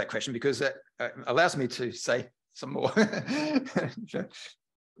 thanks for that question, because that allows me to say some more, which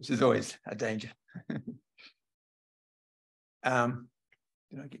is always a danger. Did I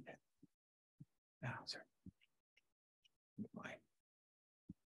get that? Oh, sorry.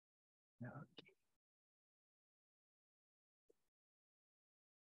 No.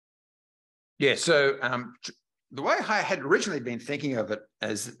 Yeah, so the way I had originally been thinking of it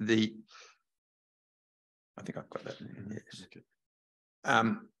as I think I've got that in here.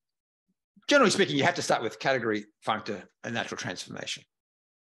 Generally speaking, you have to start with category, functor, and natural transformation,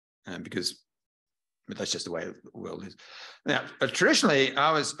 because that's just the way the world is. Now, but traditionally,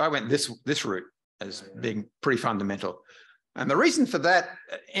 I went this route as being pretty fundamental. And the reason for that,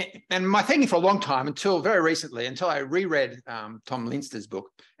 and my thinking for a long time, until very recently, until I reread Tom Leinster's book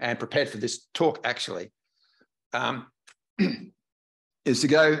and prepared for this talk, actually, is to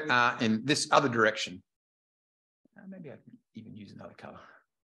go in this other direction. Maybe I can even use another color.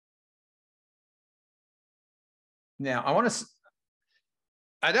 Now, I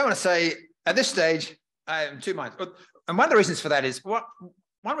don't want to say, at this stage, I am in two minds. and one of the reasons for that is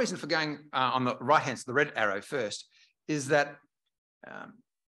one reason for going on the right hand, the red arrow first, is that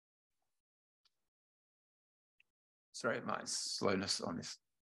sorry, my slowness on this.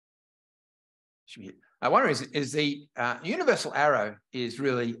 One reason is the universal arrow is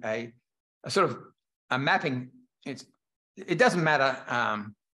really a sort of a mapping. It doesn't matter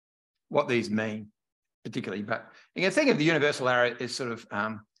what these mean particularly, but you can think of the universal arrow as sort of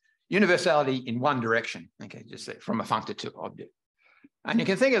universality in one direction, okay, just from a functor to object. And you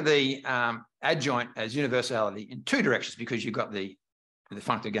can think of the adjoint as universality in two directions because you've got the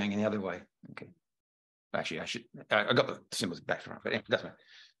functor going in the other way, okay. Actually, I got the symbols back to front, but it doesn't matter.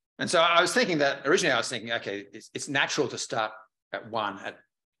 And so I was thinking that originally I was thinking, okay, it's natural to start at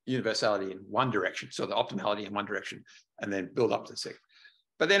universality in one direction, so the optimality in one direction, and then build up to the second.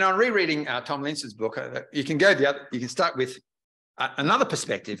 But then on rereading Tom Lintz's book, you can go the other. You can start with another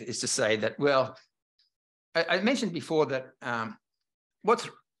perspective, is to say that, well, I mentioned before that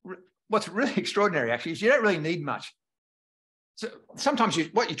what's really extraordinary actually is you don't really need much. So sometimes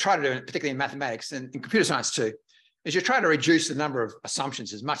what you try to do, particularly in mathematics and in computer science too, is you try to reduce the number of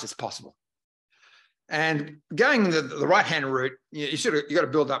assumptions as much as possible. And going the right-hand route, you got to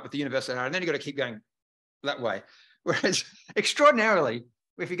build up with the universal arrow, and then you got to keep going that way. Whereas extraordinarily,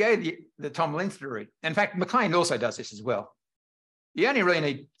 if you go the Tom Lintz route, in fact, McLean also does this as well. You only really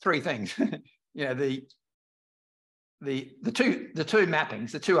need three things. The two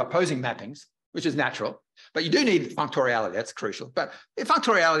mappings, the two opposing mappings, which is natural, but you do need functoriality. That's crucial. But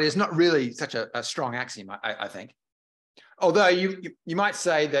functoriality is not really such a strong axiom, I think. Although you might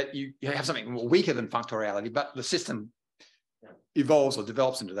say that you have something more weaker than functoriality, but the system evolves or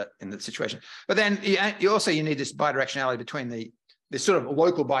develops into that in that situation. But then you also need this bidirectionality between this sort of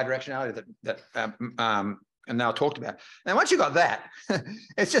local bidirectionality that Nara talked about. And once you've got that,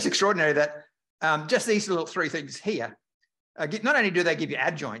 it's just extraordinary that just these little three things here, not only do they give you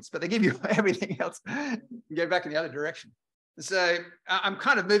adjoints, but they give you everything else. You go back in the other direction. So I'm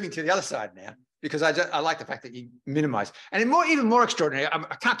kind of moving to the other side now, because I like the fact that you minimize. And even more extraordinary,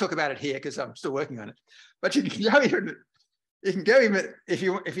 I can't talk about it here because I'm still working on it, but you can go even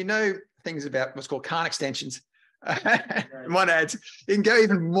if you know things about what's called Kahn extensions, monads, you can go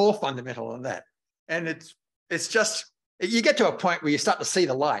even more fundamental than that. And it's just, you get to a point where you start to see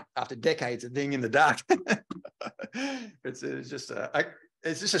the light after decades of being in the dark. It's just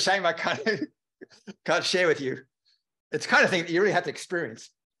a shame I can't share with you. It's the kind of thing that you really have to experience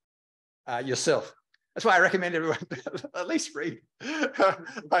yourself. That's why I recommend everyone at least read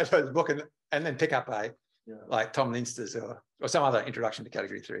Plato's book and then pick up like Tom Lintz's or some other introduction to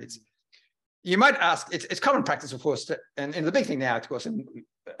category theory. You might ask, it's common practice, of course, and the big thing now, of course, and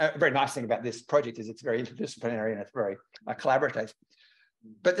a very nice thing about this project is it's very interdisciplinary and it's very collaborative.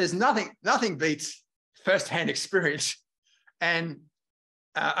 But there's nothing beats first-hand experience. And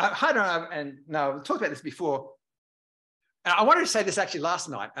Heidner and Nara, we talked about this before. And I wanted to say this actually last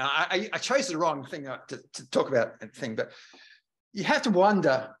night. I chose the wrong thing to talk about but you have to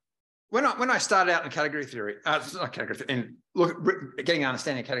wonder, when I started out in category theory, not category theory, and getting an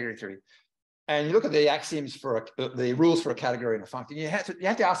understanding of category theory, and you look at the axioms for the rules for a category and a function, you have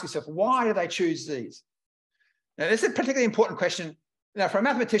to ask yourself, why do they choose these? Now, this is a particularly important question. Now, for a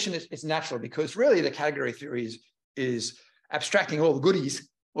mathematician, it's natural, because really the category theory is abstracting all the goodies,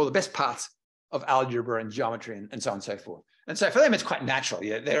 all the best parts of algebra and geometry and so on and so forth. And so for them, it's quite natural.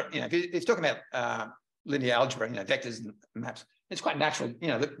 Yeah, if you're talking about linear algebra, vectors and maps, it's quite natural.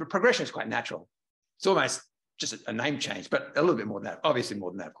 The progression is quite natural. It's almost just a name change, but a little bit more than that. Obviously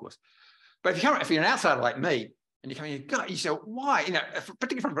more than that, of course. But if you're an outsider like me, and you come in, you say, why?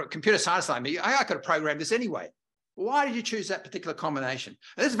 Particularly from a computer science like me, I could have programmed this anyway. Why did you choose that particular combination?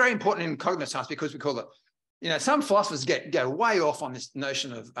 And this is very important in cognitive science, because we call it, some philosophers go way off on this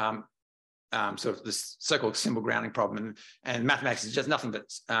notion of sort of this so-called symbol grounding problem, and mathematics is just nothing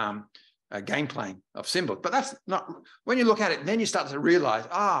but game playing of symbols. But that's not, when you look at it, then you start to realize,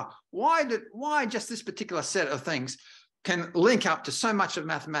 why just this particular set of things can link up to so much of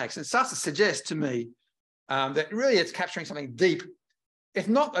mathematics? And it starts to suggest to me that really it's capturing something deep, if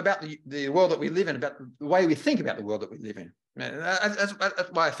not about the world that we live in, about the way we think about the world that we live in. That's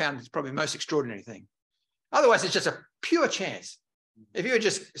why I found it's probably the most extraordinary thing. Otherwise, it's just a pure chance. If you had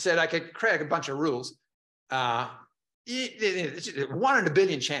just said, I could create a bunch of rules, it's 1 in a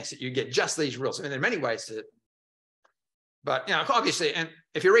billion chance that you get just these rules. I mean, there are many ways to, but obviously, and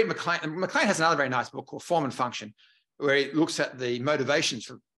if you read McLean has another very nice book called Form and Function, where he looks at the motivations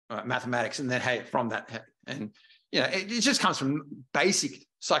for mathematics, and then from that, and it just comes from basic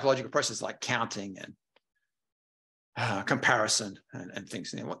psychological processes like counting and comparison and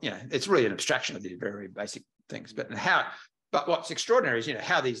things. It's really an abstraction of these very basic things. But what's extraordinary is,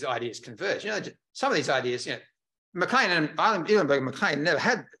 how these ideas converge. Some of these ideas, MacLean and Eilenberg and MacLean never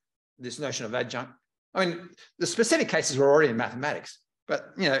had this notion of adjunct. I mean, the specific cases were already in mathematics,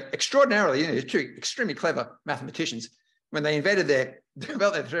 but extraordinarily, two extremely clever mathematicians, when they developed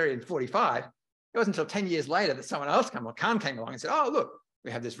their theory in 45, it wasn't until 10 years later that someone else Kahn came along and said, oh, look,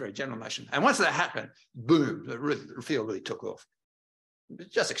 we have this very general notion. And once that happened, boom, the field really took off.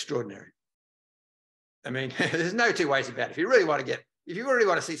 It's just extraordinary. I mean, there's no two ways about it. If you really want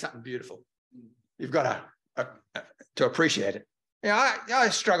to see something beautiful, you've got to appreciate it. I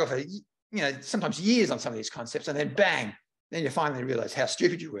struggle for, sometimes years on some of these concepts, and then bang, then you finally realize how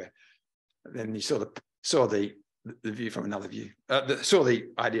stupid you were. Then you saw the view from another view, saw the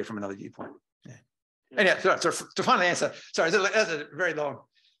idea from another viewpoint. Yeah. Anyway, so to finally answer, sorry, that's a very long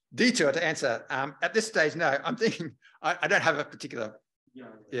detour to answer. At this stage, no, I'm thinking I don't have a particular,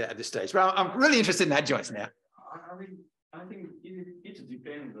 at this stage, but I'm really interested in adjoints now. I think it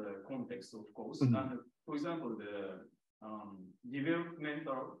depends on the context, of course. Mm-hmm. And for example, the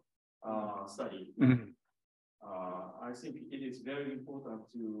developmental study, mm-hmm. I think it is very important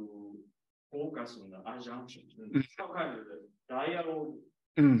to focus on the adjunction, some kind of the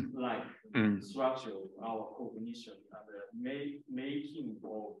dialogue-like structure of our cognition and the making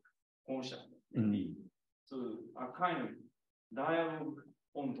of consciousness. So a kind of dialogue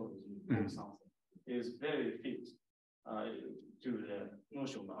ontology or something is very fit to the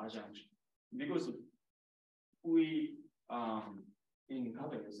notion of adjunction, because we in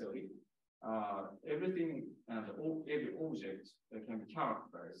category theory, everything and every object can be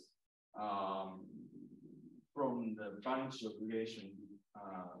characterized from the bunch of relation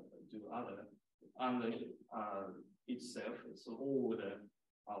to other and itself, so all the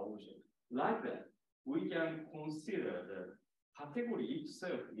object. Like that, we can consider the category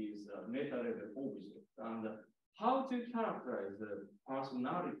itself is a meta-level object, and how to characterize the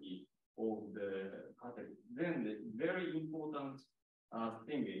personality of the category. Then the very important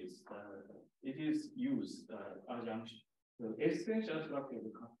thing is it is used adjunction. The essential structure of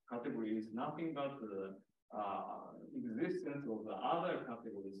the category is nothing but the existence of the other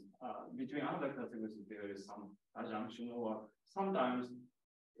categories. Between other categories, there is some adjunction, or sometimes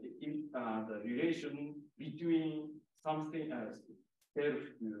the relation between something else, self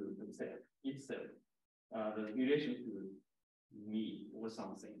to the self itself, the relation to me or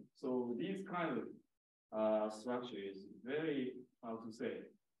something. So this kind of structure is very, how to say,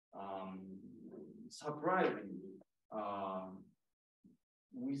 surprising.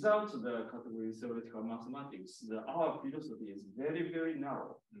 Without the category theoretical mathematics, our philosophy is very, very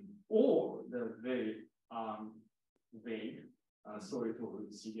narrow, or the very vague. Sorry for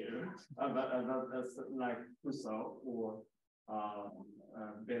Shigeru, that's like Husserl or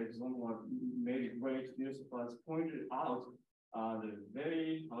Bergson or many great philosophers pointed out the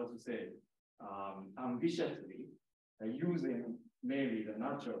very, how to say, ambitiously using maybe the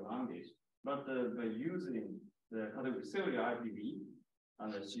natural language, but by using the category theory, I believe,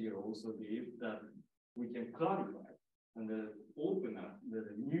 and Shigeru also believe that we can clarify and open up the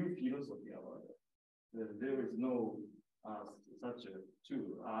new philosophy about it. There is no such a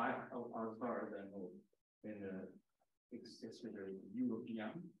tool, as far as I know, in especially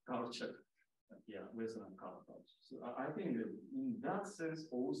European culture, Western culture. So I think that in that sense,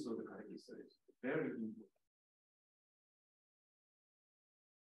 also the category theory is very important.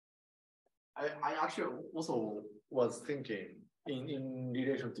 I actually also was thinking in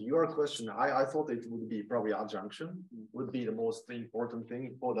relation to your question, I thought it would be probably adjunction would be the most important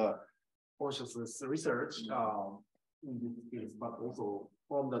thing for the consciousness research in this case, but also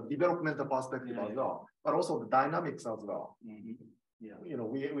from the developmental perspective as well, but also the dynamics as well.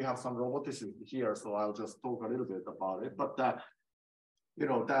 We have some roboticism here, so I'll just talk a little bit about it. But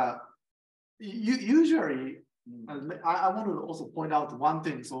usually, I want to also point out one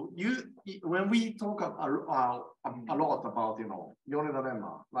thing. So when we talk a lot about Yone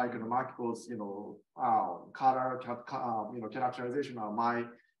dilemma, like Makiko's color characterization, are my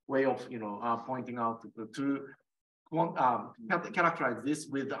way of pointing out to characterize this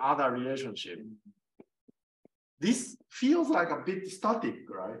with the other relationship. This feels like a bit static,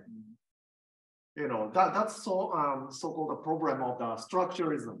 right? That's so-called the problem of the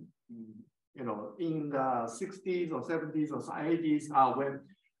structuralism. In the 60s or 70s or 80s, when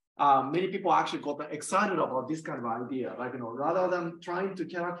many people actually got excited about this kind of idea, like rather than trying to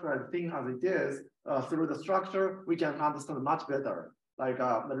characterize things as it is through the structure, we can understand much better. Like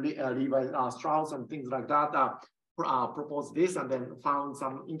Levi Strauss and things like that proposed this and then found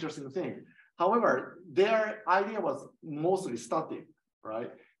some interesting thing. However, their idea was mostly static,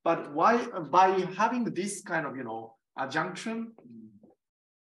 right? But why, by having this kind of, adjunction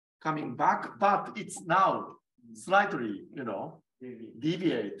coming back, but it's now slightly,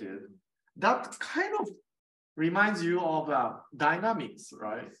 deviated. That kind of reminds you of dynamics,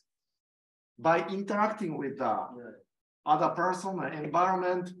 right? By interacting with the other person and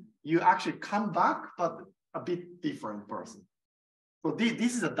environment, you actually come back, but a bit different person. So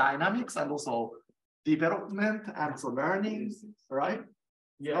this is a dynamics and also development and so learning, right?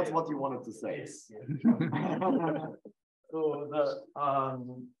 Yeah, that's what you wanted to say. Yes.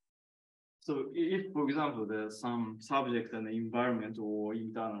 So if, for example, there's some subject and environment or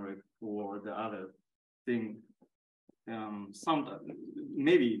internal or the other thing,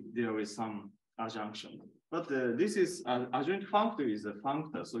 maybe there is some adjunction, but this is adjoint functor is a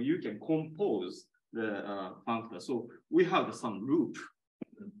functor, so you can compose the functor. So we have some loop.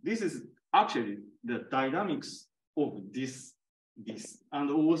 This is actually the dynamics of this,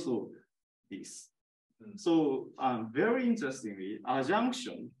 and also this. So very interestingly,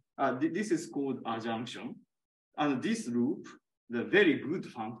 adjunction. This is called adjunction, and this loop, the very good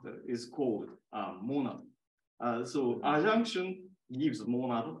functor, is called monad. So adjunction gives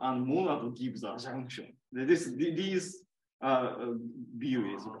monad, and monad gives adjunction. These view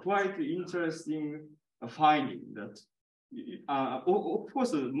is quite interesting finding that. Of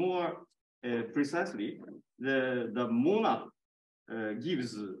course, more precisely, the monad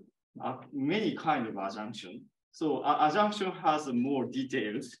gives many kind of adjunction. So adjunction has a more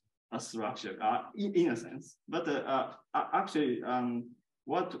detailed structure in a sense, but actually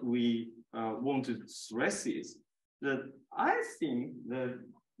what we want to stress is that I think that,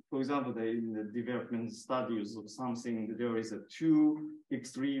 for example, in the development studies of something, there is a two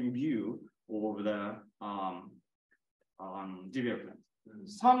extreme view of the development.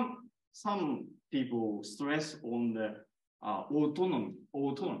 Some people stress on the autonomous.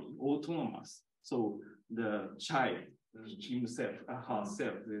 So the child himself,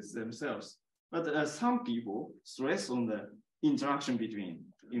 herself, themselves. But some people stress on the interaction between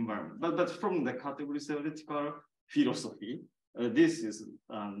environment. But from the category theoretical philosophy, this is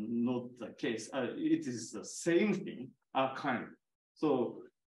not the case. It is the same thing, kind of. So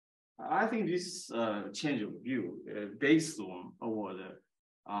I think this change of view based on our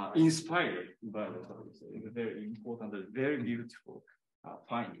inspired by the very important, very beautiful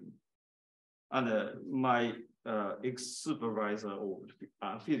finding. And my ex-supervisor of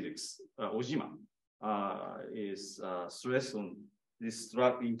physics, Ojima, is stressed on this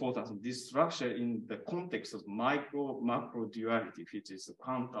importance of this structure in the context of macro duality, which is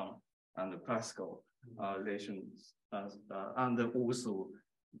quantum and classical relations. And also,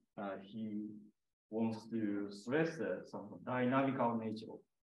 he wants to stress some dynamical nature of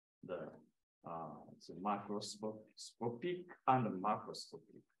the macroscopic and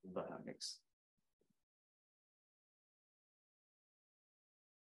macroscopic dynamics.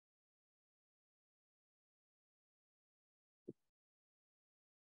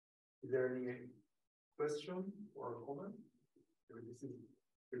 Is there any question or comment? This is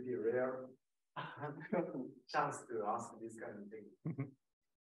pretty rare chance to ask this kind of thing.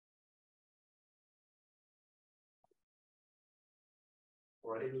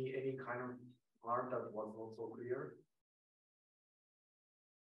 Or any kind of part that was not so clear?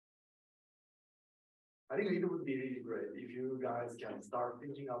 I think it would be really great if you guys can start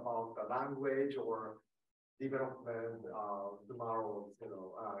thinking about the language or development tomorrow,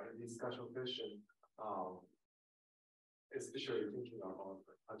 discussion session, especially thinking about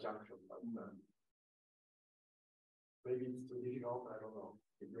adjunction. But maybe it's too difficult. I don't know.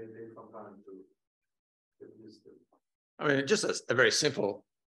 It may take some time to get used to. I mean, just a very simple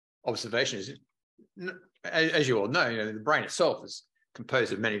observation is, as you all know, the brain itself is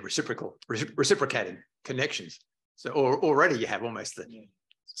composed of many reciprocating connections. So already you have almost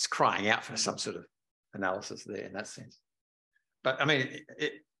it's crying out for some sort of analysis there in that sense. But I mean,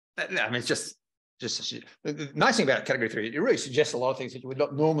 it's just the nice thing about category theory, it really suggests a lot of things that you would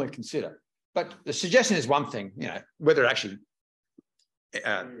not normally consider. But the suggestion is one thing, whether it actually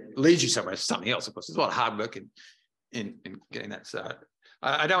leads you somewhere is something else. Of course, there's a lot of hard work in getting that. So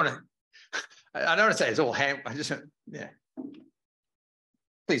I don't want to say it's all hand. I just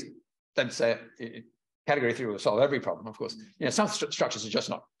please don't say it. Category theory will solve every problem. Of course, some structures are just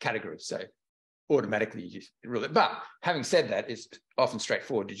not categories, so automatically you just rule it. But having said that, it's often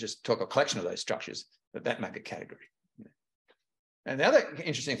straightforward. You just talk a collection of those structures that make a category. And the other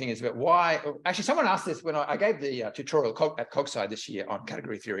interesting thing is about why. Actually, someone asked this when I gave the tutorial at CogSci this year on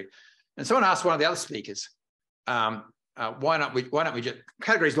category theory, and someone asked one of the other speakers, why don't we just,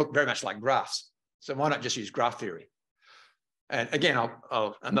 categories look very much like graphs, so why not just use graph theory? And again,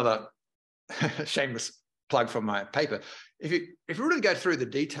 I'll another shameless plug from my paper. If you really go through the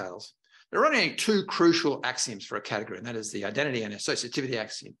details, there are only two crucial axioms for a category, and that is the identity and associativity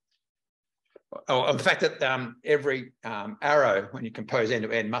axiom. Or the fact that every arrow, when you compose end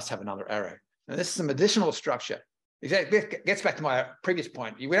to end, must have another arrow. Now, this is some additional structure. It gets back to my previous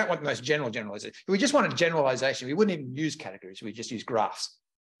point. We don't want the most general generalization. If we just wanted generalization, we wouldn't even use categories. We just use graphs.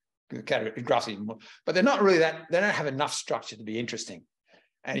 Graphs even more. But they're not really that, they don't have enough structure to be interesting.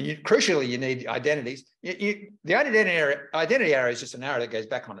 And crucially, you need identities. The identity arrow is just an arrow that goes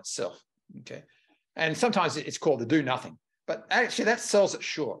back on itself. Okay. And sometimes it's called the do nothing. But actually, that sells it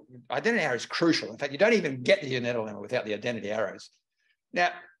short. Identity arrow is crucial. In fact, you don't even get the unit lemma without the identity arrows. Now,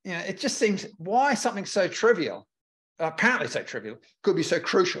 it just seems why something so trivial, apparently so trivial, could be so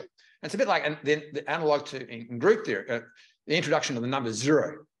crucial. And it's a bit like the analog to in group theory, the introduction of the number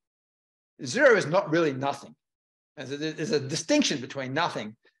 0. 0 is not really nothing. There's a distinction between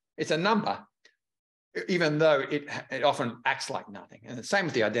nothing. It's a number, even though it often acts like nothing. And the same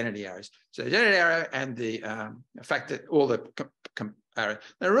with the identity arrows. So the identity arrow and the fact that all the arrows,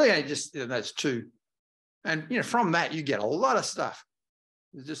 they're really just those two. And from that, you get a lot of stuff.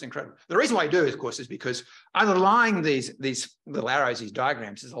 It's just incredible. The reason why I do it, of course, is because underlying these little arrows, these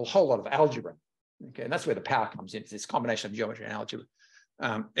diagrams, there's a whole lot of algebra. Okay, and that's where the power comes in. It's this combination of geometry and algebra.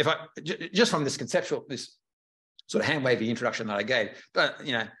 If I just from this conceptual, this sort of hand-wavy introduction that I gave, but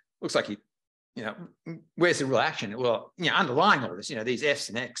looks like where's the real action? Well, underlying all this, these F's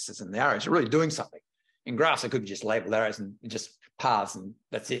and X's and the arrows are really doing something. In graphs, they could be just labeled arrows and just paths, and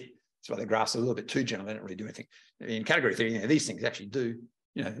that's it. That's why the graphs are a little bit too general. They don't really do anything. In category theory, these things actually do,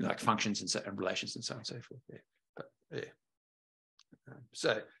 like functions and relations and so on and so forth. Yeah. But,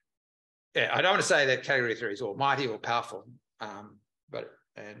 yeah. I don't want to say that category theory is almighty or powerful, but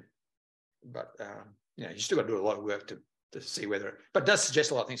you still got to do a lot of work to see whether, but it does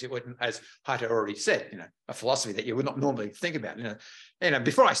suggest a lot of things. It wouldn't, as Heito already said, a philosophy that you would not normally think about.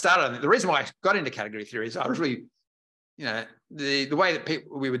 Before I started, the reason why I got into category theory is I was really, the way that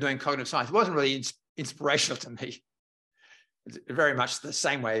we were doing cognitive science wasn't really inspirational to me. It's very much the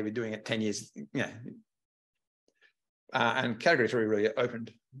same way we're doing it 10 years, and category theory really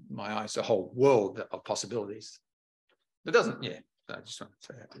opened my eyes to a whole world of possibilities. It doesn't, I just want to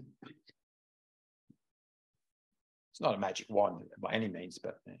say that. It's not a magic wand by any means,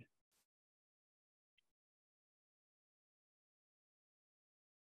 but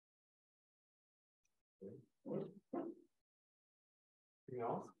Anything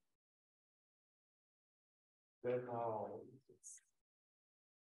else? Then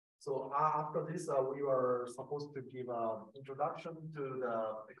so after this, we were supposed to give an introduction to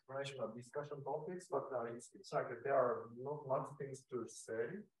the explanation of discussion topics, but it's like there are not much things to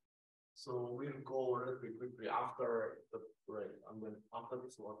say. So we'll go relatively quickly after the break. And then after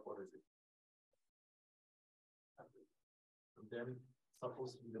this, what is it? And then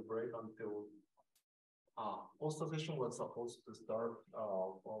supposed to be the break until post session was supposed to start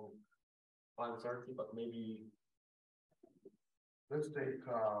from 5:30, but maybe let's take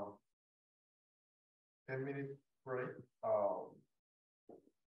 10-minute break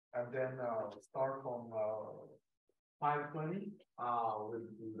and then start from 5:20. We'll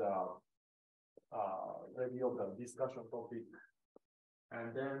do the review of the discussion topic,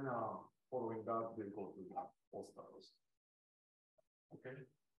 and then following that, we'll go to the posters. Okay,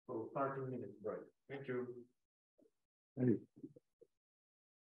 so 30-minute break. Thank you.